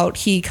walking out,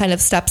 he kind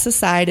of steps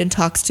aside and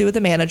talks to the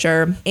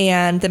manager,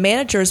 and the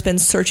manager's been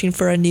searching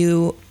for a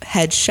new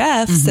head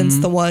chef since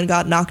the one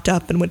got knocked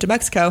up and went to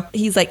Mexico.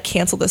 He's like,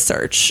 cancel the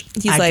search.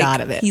 He's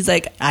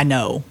like, I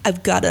know.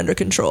 I've got it under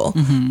control.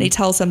 And he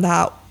tells him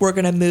that we're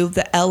going to move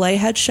the LA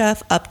head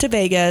chef up to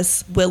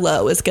Vegas.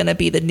 Willow is going to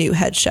be the new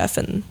head chef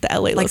in the LA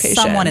like location.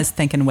 Someone is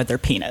thinking with their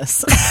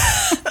penis.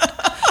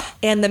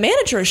 And the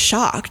manager is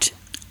shocked.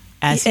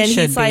 As he and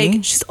should he's be.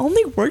 like, she's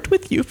only worked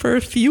with you for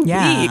a few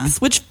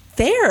weeks, which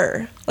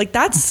fair. Like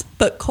that's,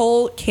 but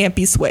Cole can't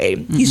be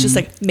swayed. He's just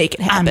like, make it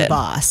happen. I'm the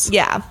boss.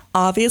 Yeah.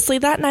 Obviously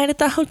that night at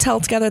the hotel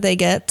together, they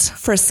get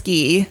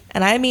frisky.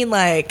 And I mean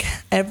like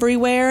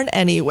everywhere and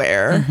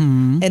anywhere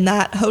in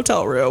that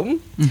hotel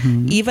room.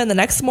 Even the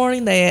next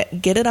morning, they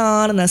get it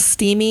on in a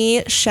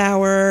steamy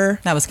shower.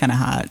 That was kind of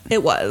hot.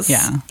 It was.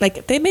 Yeah.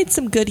 Like they made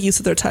some good use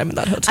of their time in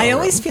that hotel room. I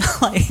always feel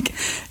like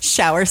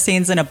shower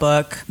scenes in a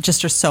book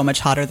just are so much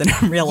hotter than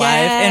in real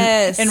life.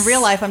 And in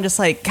real life, I'm just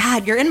like,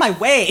 God, you're in my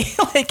way.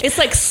 Like it's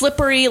like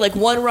slippery, like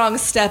one wrong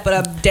step and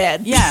I'm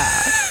dead.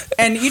 Yeah.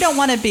 And you don't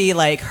want to be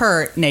like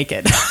hurt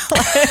naked.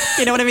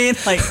 You know what I mean?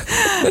 Like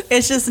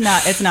it's just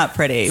not, it's not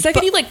pretty. The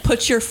second you like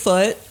put your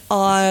foot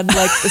on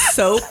like the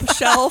soap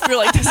shelf, you're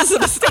like, this is a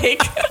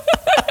mistake.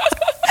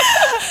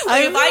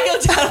 Like if I go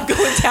down, I'm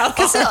going down.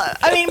 Because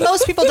I mean,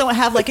 most people don't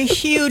have like a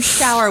huge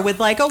shower with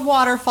like a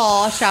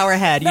waterfall shower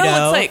head. You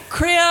know, it's like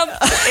cramp,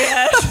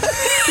 and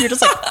you're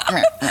just like,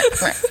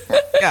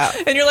 yeah,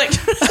 and you're like,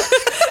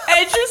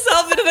 edge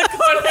yourself into the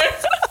corner,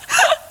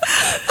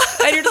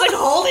 and you're just like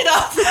holding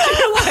on for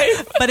your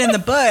life. But in the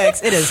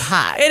books, it is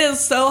hot. It is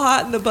so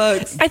hot in the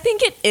books. I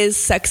think it is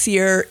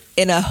sexier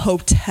in a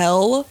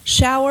hotel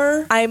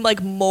shower. I'm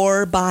like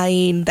more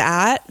buying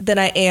that than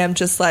I am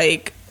just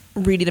like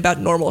reading about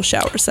normal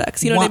shower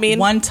sex. You know what I mean?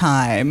 One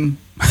time.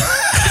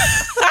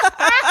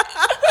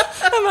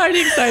 I'm already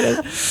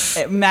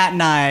excited. Matt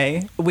and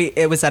I,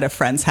 it was at a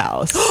friend's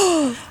house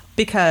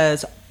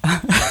because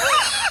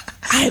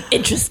I'm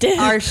interested.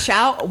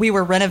 We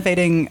were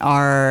renovating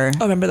our...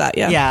 I remember that,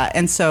 yeah. Yeah,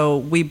 and so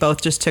we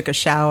both just took a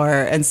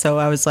shower, and so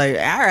I was like,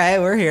 all right,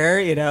 we're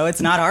here, you know,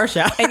 it's not our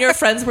shower. And your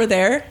friends were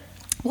there?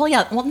 Well,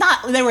 yeah,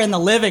 they were in the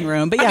living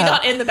room, but yeah. I mean,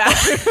 not in the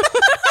bathroom.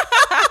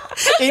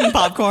 Eating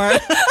popcorn.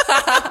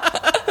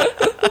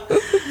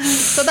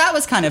 So that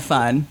was kind of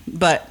fun,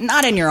 but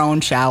not in your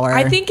own shower.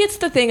 I think it's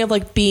the thing of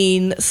like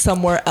being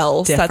somewhere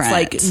else that's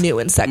like new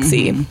and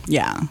sexy.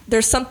 Yeah.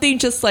 There's something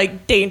just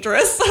like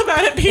dangerous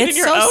about it being in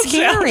your own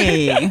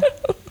scary. shower.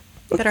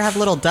 You better have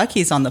little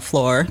duckies on the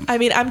floor. I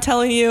mean, I'm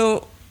telling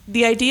you,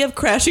 the idea of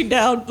crashing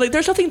down, like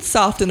there's nothing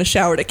soft in a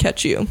shower to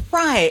catch you.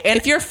 Right. And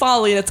if you're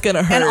falling, it's going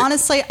to hurt. And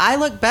honestly, I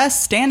look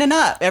best standing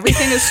up.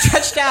 Everything is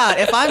stretched out.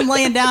 If I'm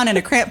laying down in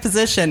a cramped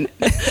position,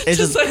 it's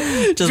just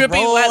like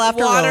dripping roll wet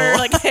after water, roll.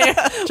 Like hair,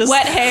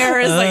 wet hair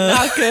is like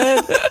not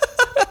good.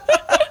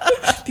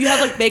 If you have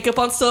like makeup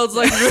on still, it's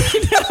like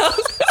really down.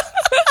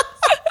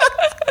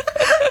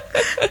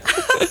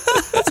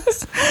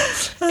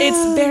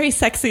 It's very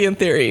sexy in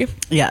theory.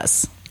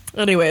 Yes.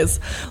 Anyways,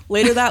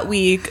 later that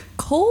week,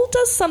 Cole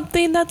does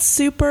something that's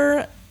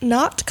super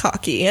not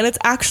cocky, and it's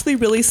actually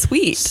really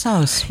sweet.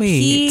 So sweet.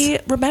 He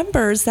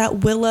remembers that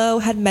Willow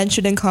had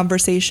mentioned in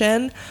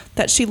conversation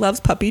that she loves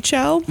puppy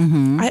chow.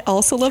 Mm-hmm. I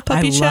also love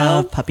puppy chow. I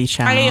love puppy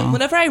chow.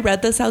 Whenever I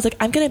read this, I was like,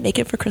 I'm going to make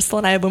it for Crystal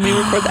and I when we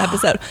record the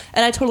episode.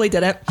 And I totally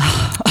didn't.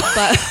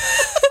 But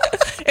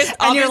it's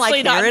and you're like,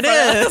 here it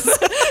is.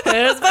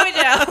 There's puppy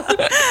chow.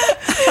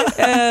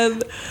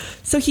 And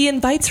so he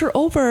invites her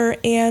over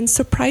and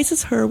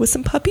surprises her with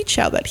some puppy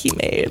chow that he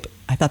made.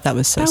 I thought that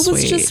was so sweet. That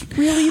was just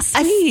really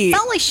sweet. I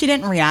felt like she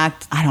didn't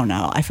react. I don't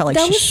know. I felt like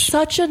that was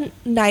such a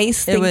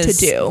nice thing to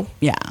do.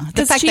 Yeah.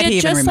 The fact that he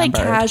even just like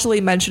casually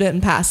mentioned it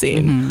in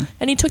passing. Mm-hmm.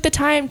 And he took the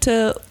time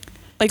to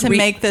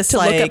make this, to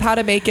look up how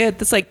to make it.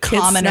 This like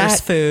commoner's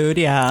food.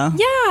 Yeah.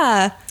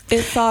 Yeah.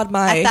 It thawed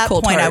my At that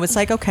cold point, heart. I was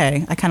like,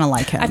 okay, I kind of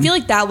like him. I feel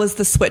like that was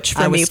the switch for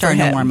me. I was starting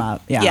to warm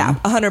up. Yeah.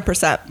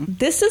 100%.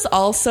 This is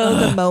also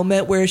the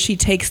moment where she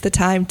takes the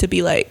time to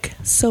be like,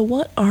 so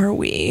what are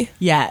we?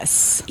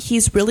 Yes.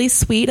 He's really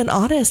sweet and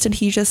honest, and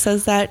he just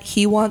says that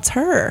he wants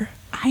her.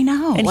 I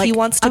know. And he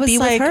wants to be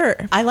with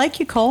her. I like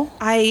you, Cole.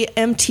 I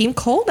am Team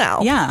Cole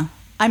now. Yeah.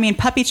 I mean,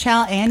 puppy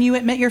chow, and you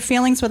admit your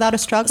feelings without a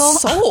struggle?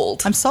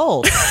 Sold. I'm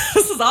sold.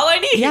 This is all I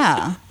need.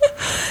 Yeah.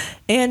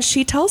 And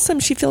she tells him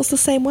she feels the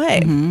same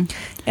way. Mm-hmm.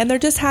 And they're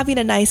just having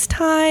a nice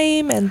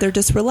time, and they're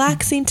just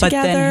relaxing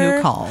together. But then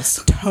who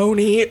calls?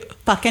 Tony.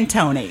 Fucking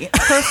Tony.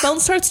 Her phone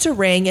starts to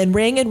ring and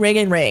ring and ring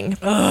and ring.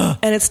 Ugh.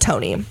 And it's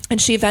Tony.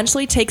 And she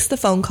eventually takes the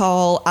phone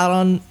call out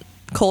on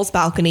Cole's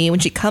balcony. When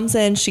she comes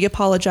in, she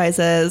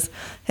apologizes,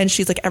 and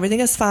she's like,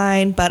 everything is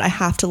fine, but I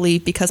have to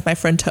leave because my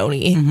friend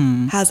Tony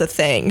has a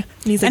thing. And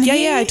he's like,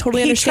 yeah, I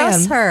totally understand.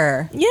 He trusts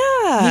her.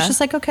 Yeah. He's just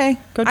like, okay,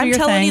 go do your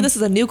thing. I'm telling you, this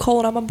is a new Cole,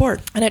 and I'm on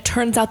board. And it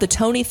turns out the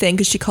Tony thing,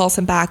 because she calls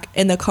him back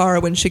in the car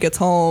when she gets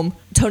home.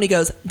 Tony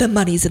goes, the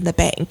money's in the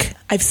bank.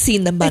 I've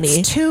seen the money.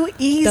 It's too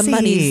easy. The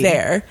money's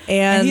there.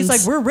 And he's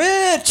like, we're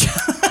rich.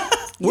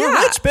 We're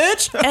rich,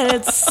 bitch.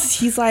 And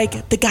he's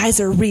like, the guys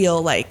are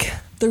real, like,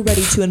 they're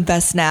ready to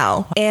invest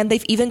now. And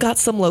they've even got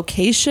some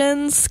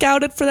locations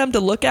scouted for them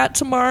to look at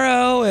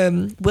tomorrow.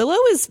 And Willow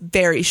is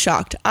very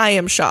shocked. I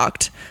am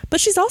shocked.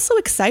 But she's also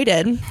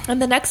excited.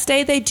 And the next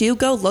day they do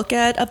go look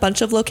at a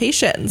bunch of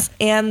locations.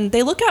 And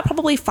they look at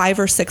probably 5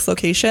 or 6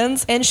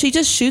 locations. And she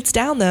just shoots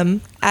down them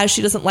as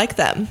she doesn't like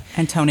them.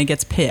 And Tony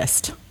gets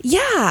pissed.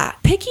 Yeah,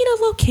 picking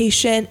a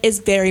location is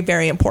very,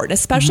 very important,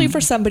 especially for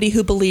somebody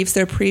who believes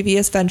their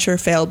previous venture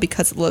failed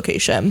because of the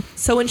location.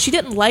 So when she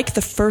didn't like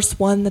the first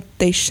one that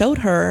they showed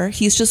her,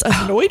 he's just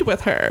annoyed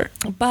with her.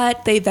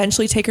 But they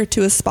eventually take her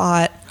to a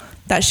spot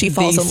that she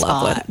falls in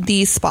love with.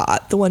 The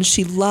spot. The one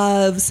she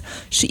loves.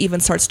 She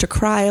even starts to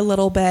cry a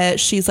little bit.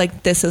 She's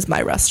like, this is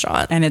my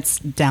restaurant. And it's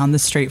down the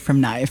street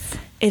from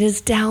Knife. It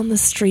is down the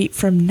street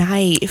from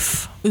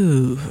Knife.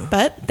 Ooh.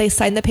 But they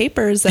sign the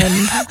papers and...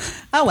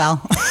 oh,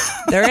 well.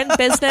 They're in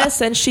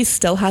business, and she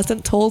still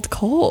hasn't told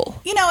Cole.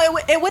 You know,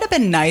 it would have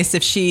been nice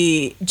if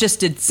she just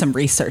did some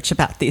research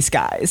about these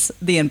guys,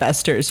 the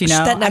investors, you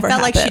know? That never I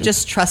felt happened. like she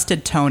just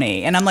trusted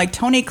Tony. And I'm like,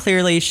 Tony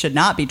clearly should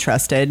not be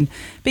trusted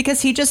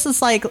because he just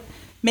is like...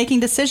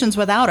 making decisions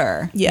without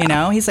her. Yeah. You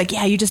know, he's like,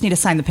 yeah, you just need to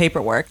sign the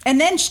paperwork. And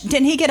then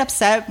didn't he get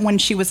upset when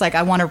she was like,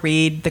 I want to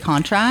read the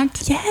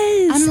contract?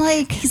 Yes. I'm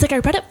like, he's like, I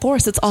read it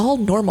first. It's all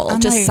normal.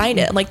 Just like, sign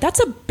it. I'm like, that's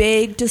a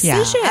big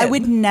decision. Yeah, I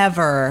would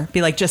never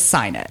be like, just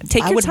sign it.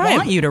 Take your time. I would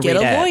want you to get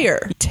read a it.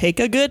 lawyer. Take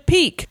a good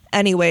peek.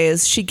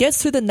 Anyways, she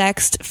gets through the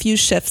next few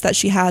shifts that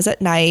she has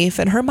at Knife,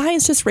 and her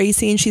mind's just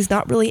racing. She's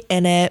not really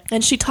in it.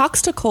 And she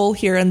talks to Cole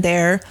here and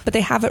there, but they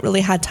haven't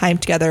really had time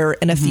together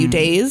in a few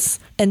days.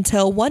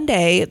 Until one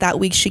day that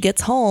week she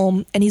gets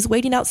home, and he's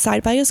waiting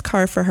outside by his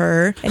car for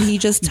her, and he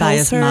just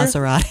tells her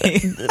by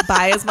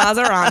his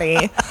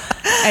Maserati,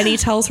 and he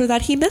tells her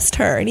that he missed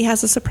her and he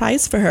has a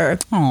surprise for her.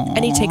 Aww.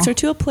 And he takes her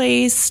to a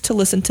place to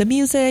listen to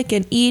music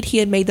and eat. He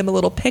had made them a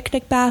little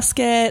picnic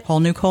basket. Whole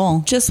new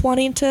Cole. Just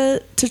wanting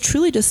to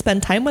truly just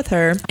spend time with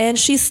her. And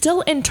she's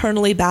still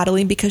internally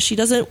battling because she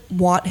doesn't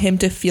want him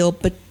to feel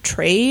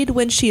betrayed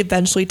when she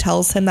eventually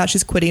tells him that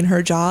she's quitting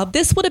her job.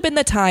 This would have been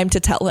the time to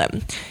tell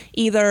him.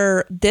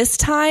 Either this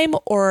time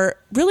or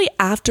really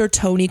after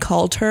Tony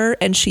called her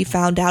and she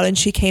found out and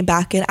she came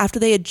back in after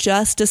they had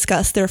just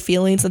discussed their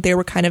feelings that they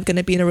were kind of going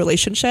to be in a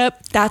relationship.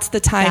 That's the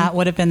time. That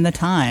would have been the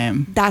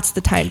time. That's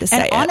the time to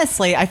say it. And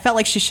honestly, I felt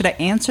like she should have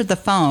answered the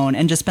phone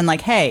and just been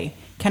like, hey,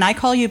 can I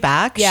call you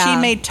back? Yeah.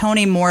 She made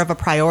Tony more of a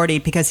priority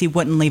because he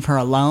wouldn't leave her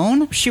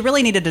alone. She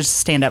really needed to just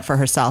stand up for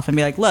herself and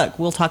be like, look,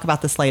 we'll talk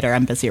about this later.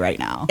 I'm busy right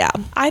now. Yeah.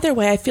 Either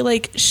way, I feel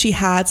like she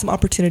had some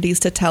opportunities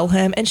to tell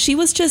him, and she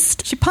was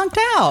just... She punked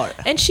out.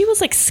 And she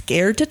was like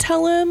scared to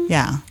tell him.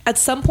 Yeah. At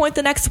some point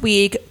the next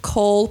week,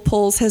 Cole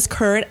pulls his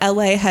current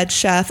LA head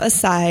chef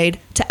aside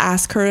to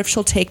ask her if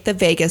she'll take the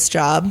Vegas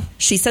job.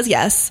 She says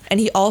yes.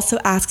 And he also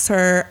asks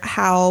her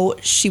how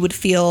she would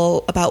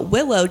feel about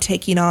Willow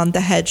taking on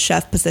the head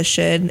chef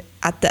position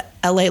at the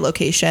LA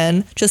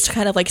location just to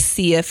kind of like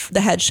see if the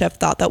head chef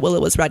thought that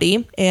Willow was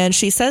ready. And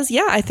she says,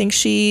 yeah, I think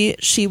she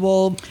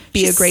will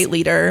be a great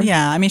leader.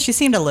 Yeah, I mean, she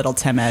seemed a little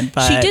timid,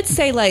 but... She did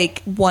say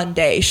like one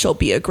day she'll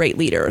be a great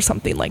leader or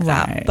something like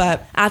that.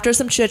 But after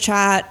some chit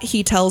chat,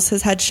 he tells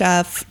his head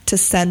chef to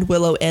send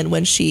Willow in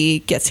when she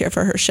gets here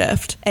for her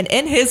shift. And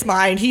in his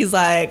mind, he's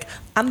like,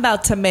 I'm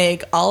about to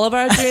make all of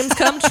our dreams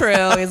come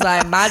true. He's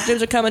like, my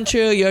dreams are coming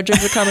true. Your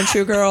dreams are coming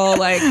true, girl.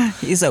 Like,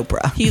 he's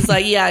Oprah. He's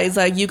like, yeah. He's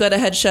like, you got a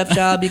head chef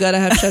job. You got a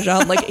head chef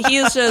job. Like, he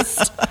is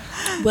just...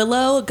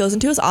 Willow goes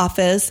into his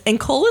office and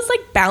Cole is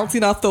like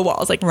bouncing off the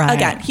walls. Like,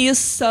 again, he is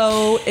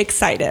so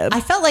excited. I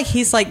felt like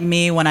he's like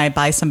me when I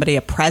buy somebody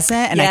a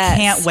present and I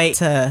can't wait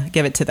to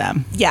give it to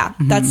them. Yeah,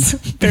 that's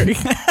very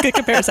good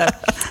comparison.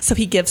 So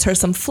he gives her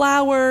some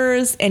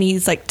flowers and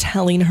he's like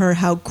telling her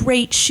how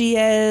great she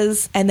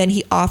is. And then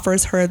he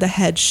offers her the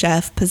head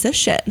chef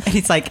position. And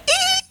he's like,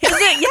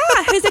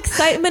 his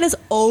excitement is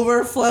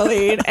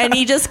overflowing and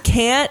he just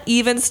can't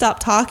even stop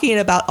talking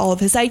about all of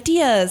his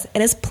ideas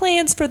and his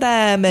plans for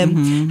them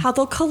and how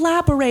they'll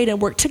collaborate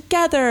and work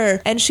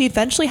together. And she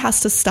eventually has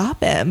to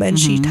stop him and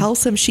she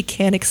tells him she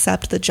can't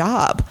accept the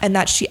job and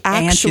that she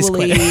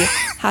actually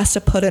has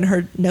to put in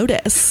her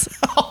notice.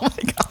 Oh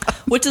my God.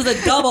 Which is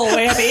a double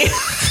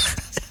whammy.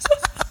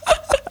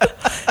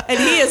 And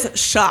he is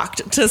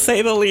shocked, to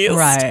say the least.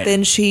 Right.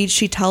 Then she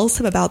tells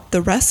him about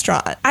the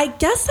restaurant. I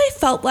guess I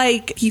felt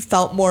like he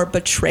felt more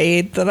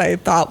betrayed than I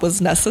thought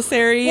was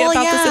necessary about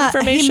this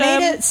information. He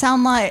made it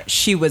sound like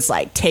she was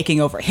like taking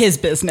over his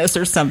business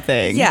or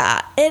something.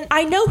 Yeah. And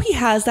I know he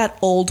has that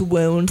old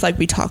wound like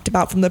we talked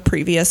about from the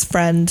previous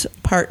friend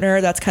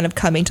partner that's kind of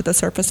coming to the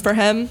surface for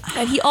him.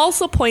 And he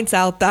also points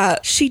out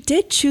that she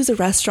did choose a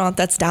restaurant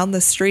that's down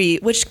the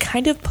street, which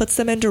kind of puts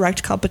them in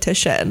direct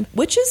competition,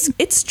 which is,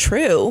 it's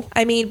true.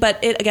 I mean, but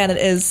it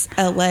is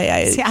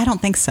LA. See, I don't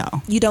think so.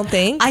 You don't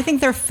think? I think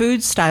their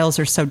food styles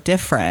are so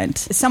different.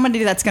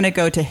 Somebody that's going to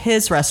go to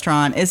his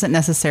restaurant isn't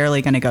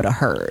necessarily going to go to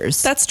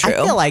hers. That's true.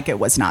 I feel like it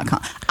was not...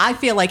 I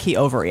feel like he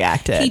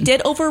overreacted. He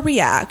did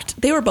overreact.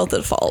 They were both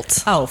at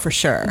fault. Oh, for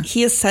sure.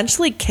 He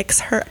essentially kicks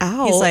her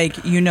out. He's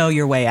like, you know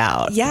your way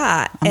out.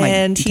 Yeah.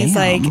 And he's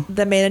like,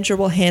 the manager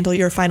will handle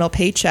your final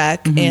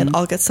paycheck and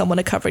I'll get someone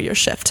to cover your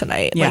shift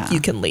tonight. Yeah. Like, you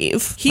can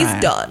leave. He's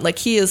done. Like,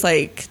 he is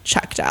like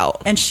checked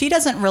out. And she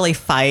doesn't really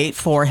fight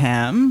for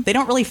him. They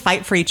don't really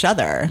fight for each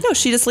other. No,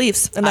 she just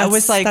leaves. And I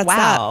was like,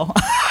 wow.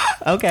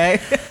 Okay.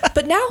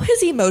 But now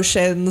his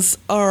emotions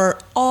are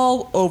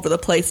all over the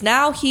place.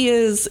 Now he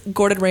is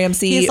Gordon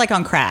Ramsay. He's like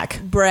on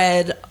crack.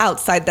 Bread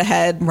outside the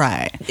head.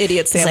 Right.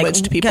 Idiot sandwich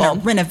like, to people. He's going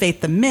to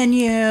renovate the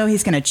menu.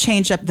 He's going to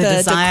change up the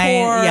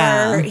design. Decor.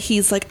 Yeah.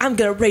 He's like, I'm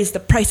going to raise the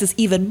prices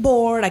even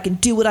more and I can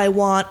do what I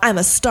want. I'm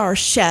a star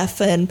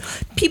chef and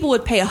people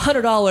would pay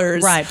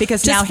 $100. Right.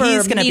 Because now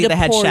he's going to be the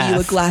head chef. Pour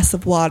you a glass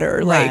of water.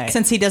 Right. Like,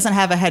 since he doesn't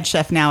have a head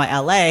chef now at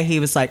LA, he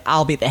was like,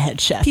 I'll be the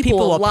head chef. People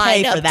will pay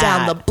line for up that.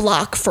 down the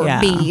block for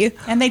me.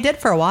 And they did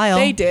for a while.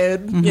 They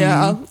did.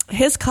 Yeah.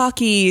 His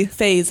cocky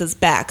phase is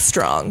back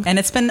strong. And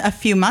it's been a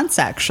few months,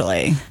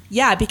 actually.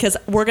 Yeah, because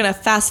we're going to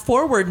fast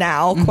forward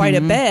now quite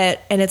a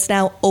bit, and it's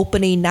now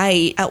opening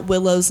night at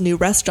Willow's new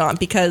restaurant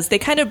because they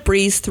kind of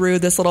breeze through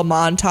this little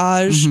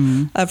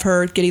montage of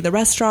her getting the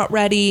restaurant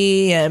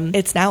ready, and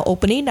it's now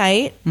opening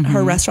night.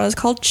 Her restaurant is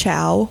called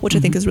Chow, which I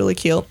think is really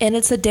cute, and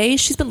it's a day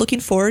she's been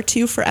looking forward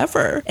to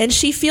forever, and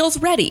she feels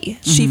ready.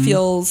 She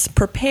feels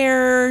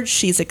prepared.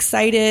 She's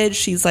excited.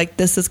 She's like,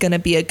 this is going to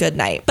be a good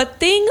night. But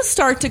things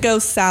start to go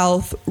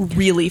south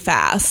really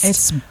fast.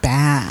 It's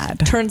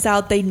bad. Turns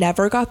out they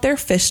never got their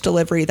fish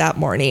delivery that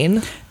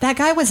morning. That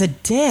guy was a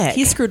dick.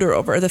 He screwed her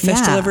over, the fish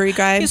delivery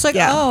guy. He's like,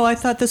 oh, I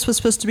thought this was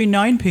supposed to be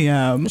 9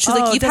 p.m. She's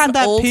like, you've had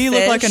that old P fish.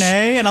 look like an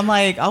A? And I'm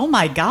like, oh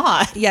my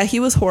God. Yeah,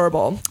 he was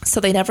horrible. So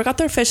they never got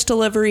their fish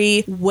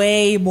delivery.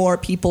 Way more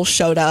people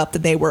showed up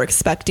than they were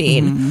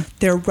expecting.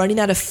 They're running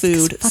out of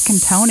food fucking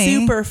Tony.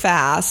 Super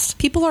fast.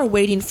 People are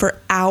waiting for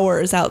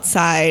hours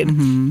outside.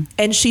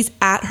 And she's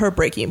at her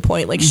breaking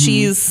point. Like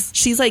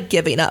she's like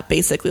giving up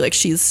basically. Like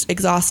she's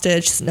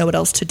exhausted. She doesn't know what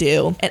else to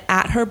do. And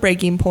at her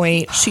breaking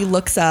point, she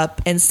looks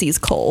up and sees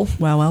Cole.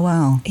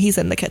 Wow. He's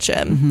in the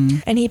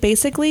kitchen. And he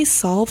basically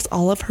solves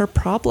all of her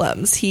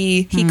problems.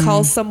 He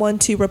calls someone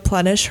to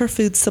replenish her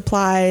food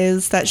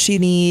supplies that she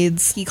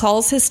needs. He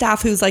calls his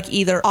staff who's like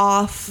either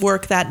off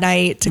work that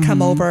night to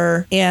come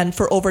over and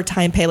for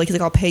overtime pay. Like he's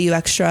like, I'll pay you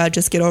extra.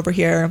 Just get over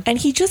here. And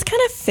he just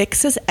kind of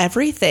fixes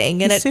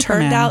everything. And it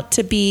turned out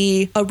to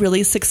be a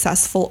really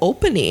successful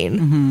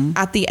opening.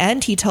 At the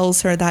end, he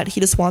tells her that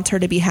he just wants her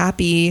to be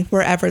happy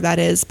wherever that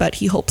is, but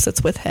he hopes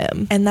it's with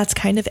him. And that's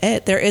kind of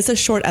it. There is a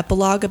short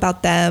epilogue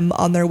about them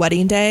on their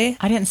wedding day.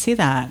 I didn't see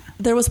that.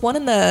 There was one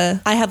I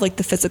have like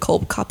the physical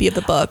copy of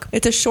the book.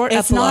 It's a short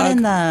epilogue.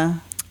 It's not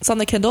in It's on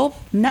the Kindle?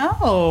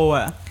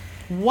 No.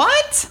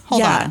 What?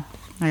 Hold on.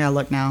 I gotta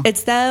look now.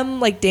 It's them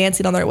like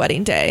dancing on their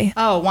wedding day.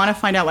 Oh, want to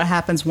find out what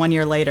happens 1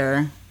 year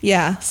later.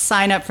 Yeah.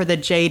 Sign up for the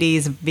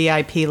JD's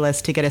VIP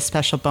list to get a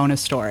special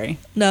bonus story.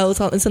 No,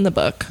 it's in the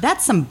book.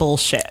 That's some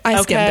bullshit.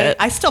 I skimmed it.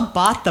 I still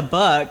bought the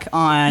book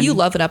on... You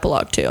love an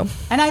epilogue, too.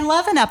 And I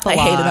love an epilogue.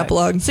 I hate an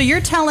epilogue. So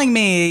you're telling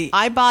me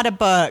I bought a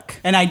book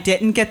and I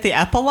didn't get the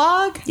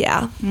epilogue?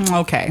 Yeah.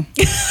 Okay.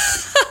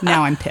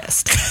 Now I'm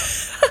pissed.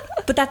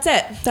 But that's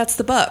it. That's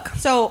the book.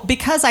 So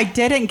because I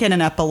didn't get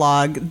an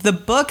epilogue, the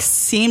book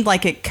seemed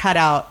like it cut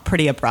out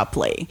pretty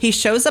abruptly. He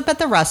shows up at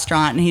the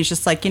restaurant and he's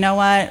just like, you know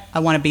what? I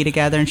want to be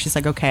together. And she's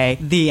like, okay,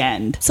 the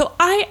end. So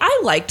I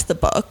liked the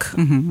book.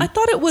 Mm-hmm. I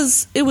thought it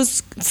was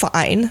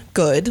fine,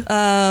 good.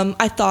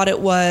 I thought it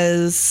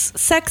was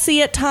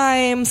sexy at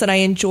times, and I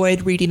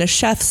enjoyed reading a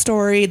chef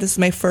story. This is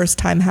my first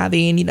time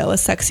having, a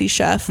sexy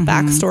chef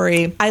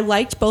backstory. I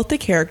liked both the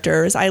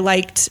characters. I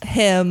liked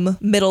him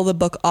middle of the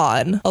book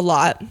on a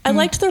lot. I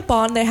liked their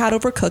bond they had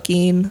over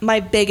cooking. My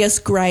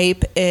biggest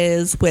gripe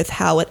is with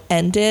how it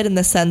ended, in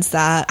the sense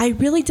that I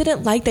really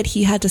didn't like that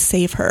he had to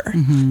save her,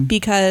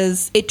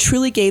 because it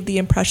truly gave the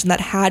impression that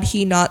had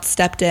he not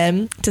stepped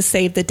in to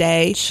save the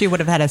day, she would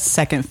have had a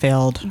second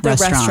failed restaurant.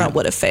 The restaurant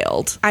would have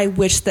failed. I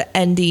wish the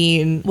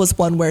ending was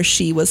one where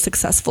she was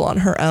successful on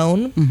her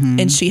own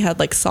and she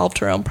had solved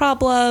her own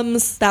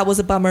problems. That was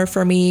a bummer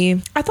for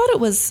me. I thought it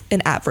was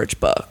an average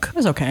book. It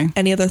was okay.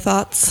 Any other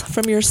thoughts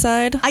from your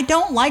side? I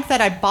don't like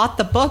that I bought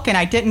the book and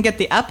I didn't get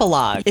the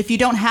epilogue. If you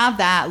don't have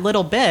that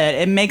little bit,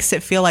 it makes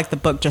it feel like the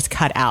book just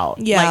cut out.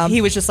 Yeah.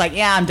 He was just like,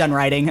 yeah, I'm done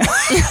writing.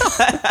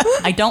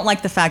 I don't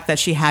like the fact that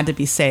she had to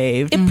be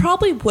saved. It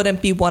probably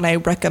wouldn't be one I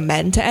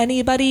recommend to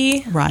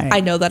anybody. Right. I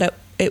know that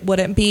it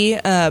wouldn't be.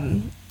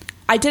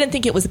 I didn't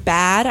think it was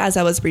bad as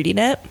I was reading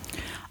it.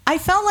 I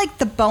felt like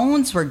the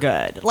bones were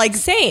good.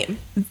 Same.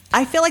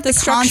 I feel like the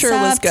structure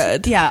was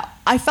good. Yeah.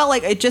 I felt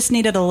like it just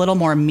needed a little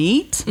more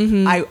meat.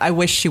 I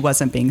wish she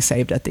wasn't being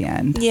saved at the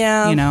end.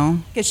 Yeah.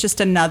 It's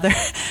just another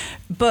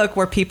book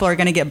where people are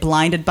going to get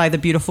blinded by the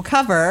beautiful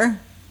cover.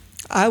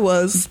 I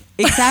was.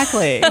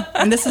 Exactly.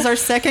 And this is our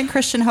second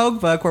Christian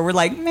Hogue book where we're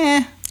like,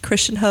 meh.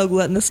 Christian Hogue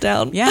letting us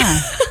down.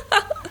 Yeah.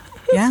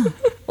 Yeah.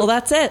 Well,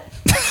 that's it.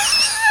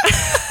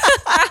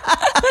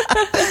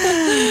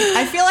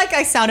 I feel like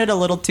I sounded a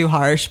little too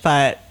harsh,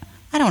 but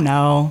I don't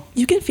know.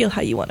 You can feel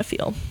how you want to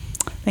feel.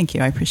 Thank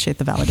you. I appreciate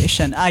the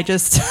validation.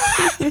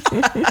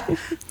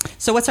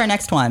 So what's our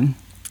next one?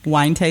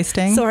 Wine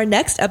tasting? So our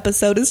next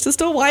episode is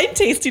just a wine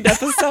tasting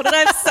episode, and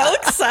I'm so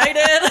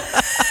excited.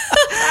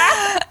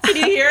 Can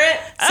you hear it?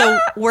 So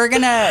we're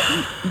going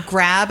to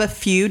grab a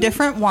few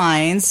different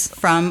wines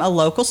from a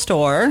local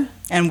store,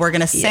 and we're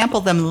going to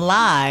sample them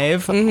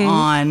live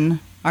on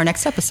our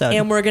next episode.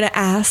 And we're going to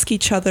ask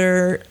each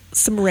other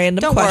some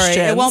random questions.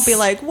 Don't worry. It won't be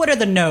like, what are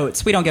the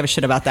notes? We don't give a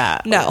shit about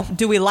that. No.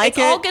 Do we like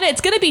it?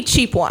 It's going to be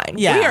cheap wine.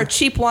 Yeah. We are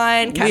cheap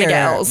wine kind of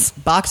gals.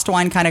 Boxed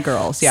wine kind of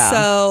girls. Yeah.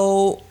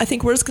 So I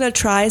think we're just going to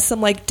try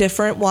some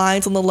different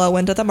wines on the low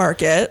end of the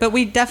market. But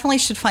we definitely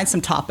should find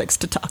some topics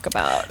to talk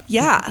about.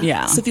 Yeah.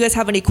 Yeah. So if you guys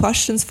have any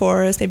questions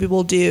for us, maybe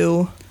we'll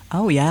do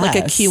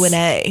a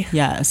Q&A.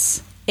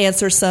 Yes.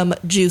 Answer some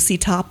juicy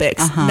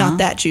topics. Not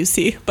that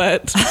juicy,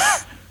 but...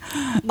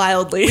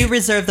 mildly. We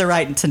reserve the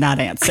right to not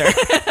answer.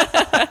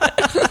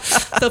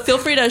 So feel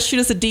free to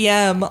shoot us a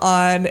DM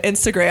on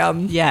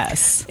Instagram.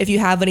 Yes. If you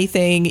have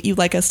anything you'd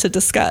like us to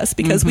discuss,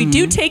 because we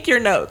do take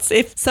your notes.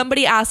 If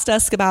somebody asked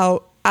us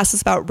about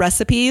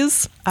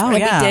recipes, we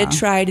did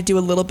try to do a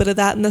little bit of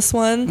that in this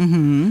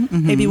one.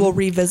 Maybe we'll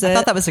revisit. I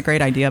thought that was a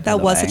great idea. That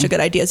was such a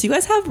good idea. So you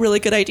guys have really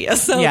good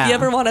ideas. So if you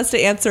ever want us to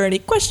answer any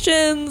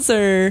questions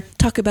or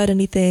talk about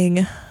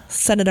anything,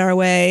 send it our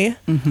way.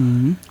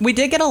 We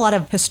did get a lot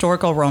of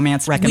historical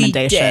romance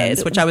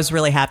recommendations, which I was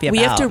really happy about.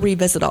 We have to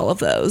revisit all of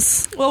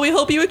those. Well, we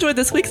hope you enjoyed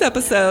this week's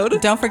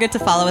episode. Don't forget to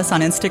follow us on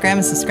Instagram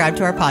and subscribe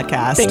to our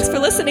podcast. Thanks for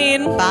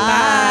listening.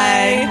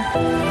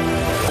 Bye.